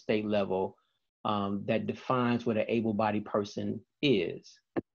federal or the state level, that defines what an able-bodied person is.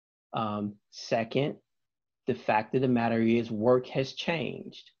 Second, the fact of the matter is, work has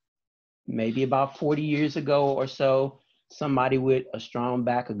changed. Maybe about 40 years ago or so, somebody with a strong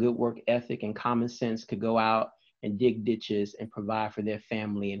back, a good work ethic, and common sense could go out and dig ditches and provide for their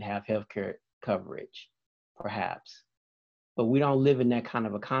family and have healthcare coverage, perhaps. But we don't live in that kind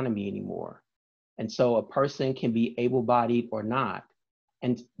of economy anymore. And so a person can be able-bodied or not,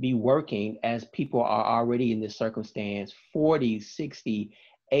 and be working, as people are already in this circumstance, 40, 60,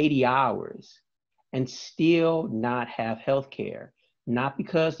 80 hours, and still not have health care. Not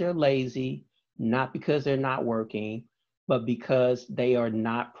because they're lazy, not because they're not working, but because they are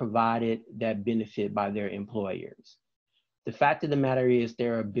not provided that benefit by their employers. The fact of the matter is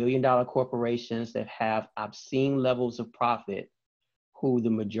there are billion-dollar corporations that have obscene levels of profit who the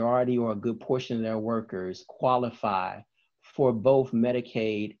majority or a good portion of their workers qualify for both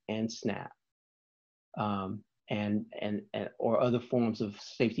Medicaid and SNAP, and or other forms of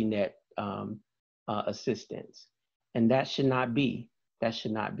safety net assistance. And that should not be. That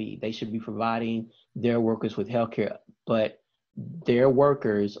should not be. They should be providing their workers with health care, but their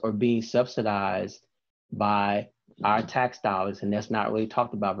workers are being subsidized by our tax dollars, and that's not really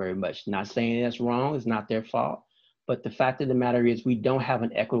talked about very much. Not saying that's wrong, it's not their fault, but the fact of the matter is we don't have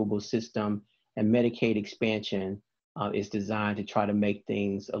an equitable system, and Medicaid expansion is designed to try to make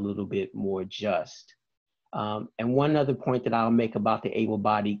things a little bit more just. And one other point that I'll make about the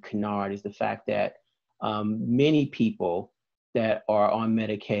able-bodied canard is the fact that many people that are on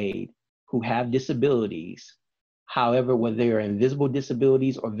Medicaid who have disabilities, however, whether they are invisible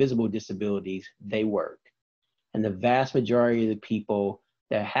disabilities or visible disabilities, they work. And the vast majority of the people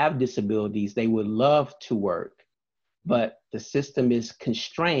that have disabilities, they would love to work, but the system is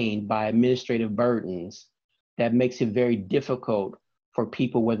constrained by administrative burdens that makes it very difficult for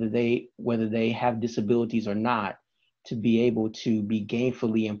people, whether they have disabilities or not, to be able to be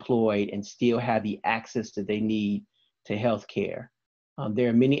gainfully employed and still have the access that they need to health care. There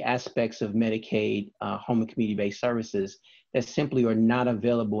are many aspects of Medicaid, home and community-based services that simply are not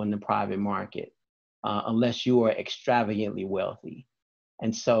available in the private market unless you are extravagantly wealthy.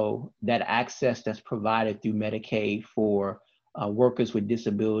 And so that access that's provided through Medicaid for workers with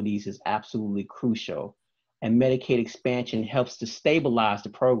disabilities is absolutely crucial. And Medicaid expansion helps to stabilize the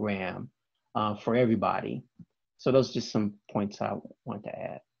program for everybody. So those are just some points I want to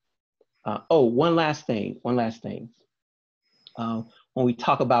add. One last thing. When we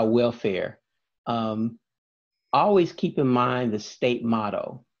talk about welfare, always keep in mind the state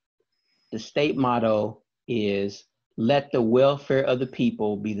motto. The state motto is, let the welfare of the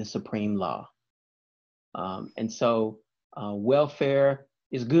people be the supreme law. And so welfare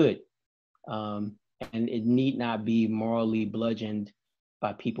is good, and it need not be morally bludgeoned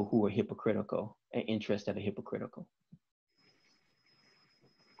by people who are hypocritical and interests that are hypocritical.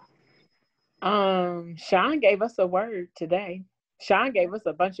 Sean gave us a word today. Sean gave us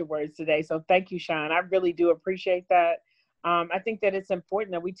a bunch of words today. So thank you, Sean. I really do appreciate that. I think that it's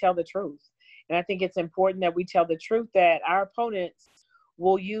important that we tell the truth. And I think it's important that we tell the truth that our opponents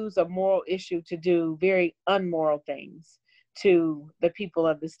will use a moral issue to do very unmoral things to the people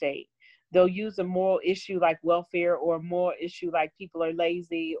of the state. They'll use a moral issue like welfare, or a moral issue like people are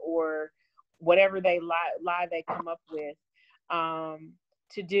lazy, or whatever they lie they come up with,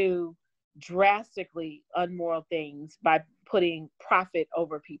 to do drastically unmoral things by putting profit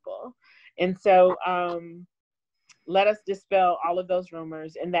over people. And so let us dispel all of those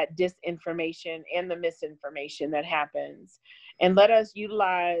rumors and that disinformation and the misinformation that happens. And let us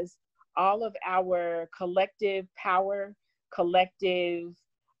utilize all of our collective power, collective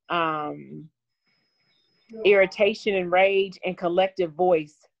irritation and rage, and collective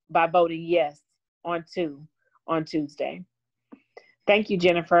voice by voting yes on Tuesday. Thank you,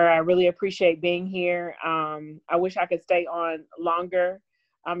 Jennifer. I really appreciate being here. I wish I could stay on longer.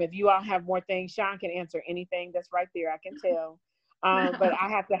 If you all have more things, Sean can answer anything that's right there, I can tell. But I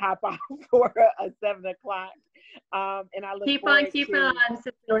have to hop off for a 7 o'clock. And I look forward to... Keep on,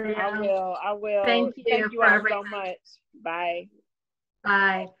 Cecilia. I will. Thank you all so much. Bye.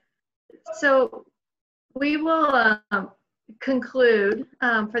 Bye. So we will conclude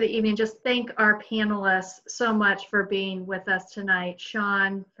for the evening. Just thank our panelists so much for being with us tonight.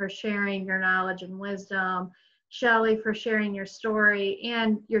 Sean, for sharing your knowledge and wisdom. Shelley, for sharing your story,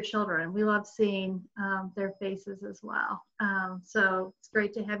 and your children. We love seeing their faces as well. So it's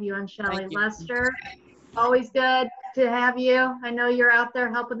great to have you on, Shelley. Lester, always good to have you. I know you're out there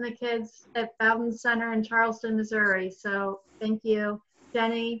helping the kids at Bowden Center in Charleston, Missouri. So thank you.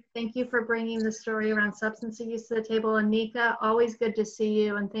 Jenny, thank you for bringing the story around substance abuse to the table. And Nika, always good to see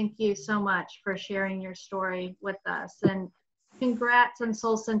you. And thank you so much for sharing your story with us. And congrats on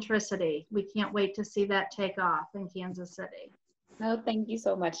Soul Centricity. We can't wait to see that take off in Kansas City. No, thank you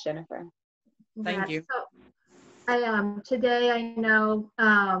so much, Jennifer. Thank you. So, today I know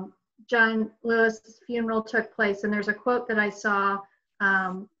John Lewis's funeral took place, and there's a quote that I saw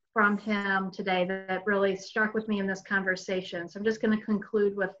from him today that really struck with me in this conversation. So I'm just going to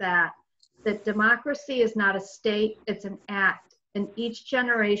conclude with that democracy is not a state, it's an act, and each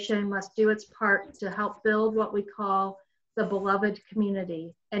generation must do its part to help build what we call the beloved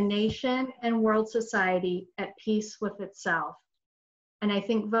community, a nation and world society at peace with itself. And I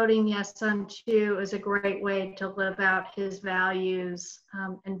think voting yes on 2 is a great way to live out his values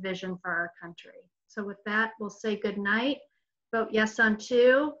and vision for our country. So with that, we'll say good night. vote yes on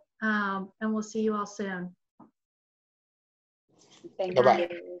 2, and we'll see you all soon. Thank Bye-bye.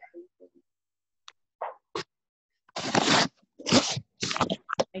 you.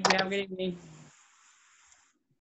 Thank you. Have a good evening.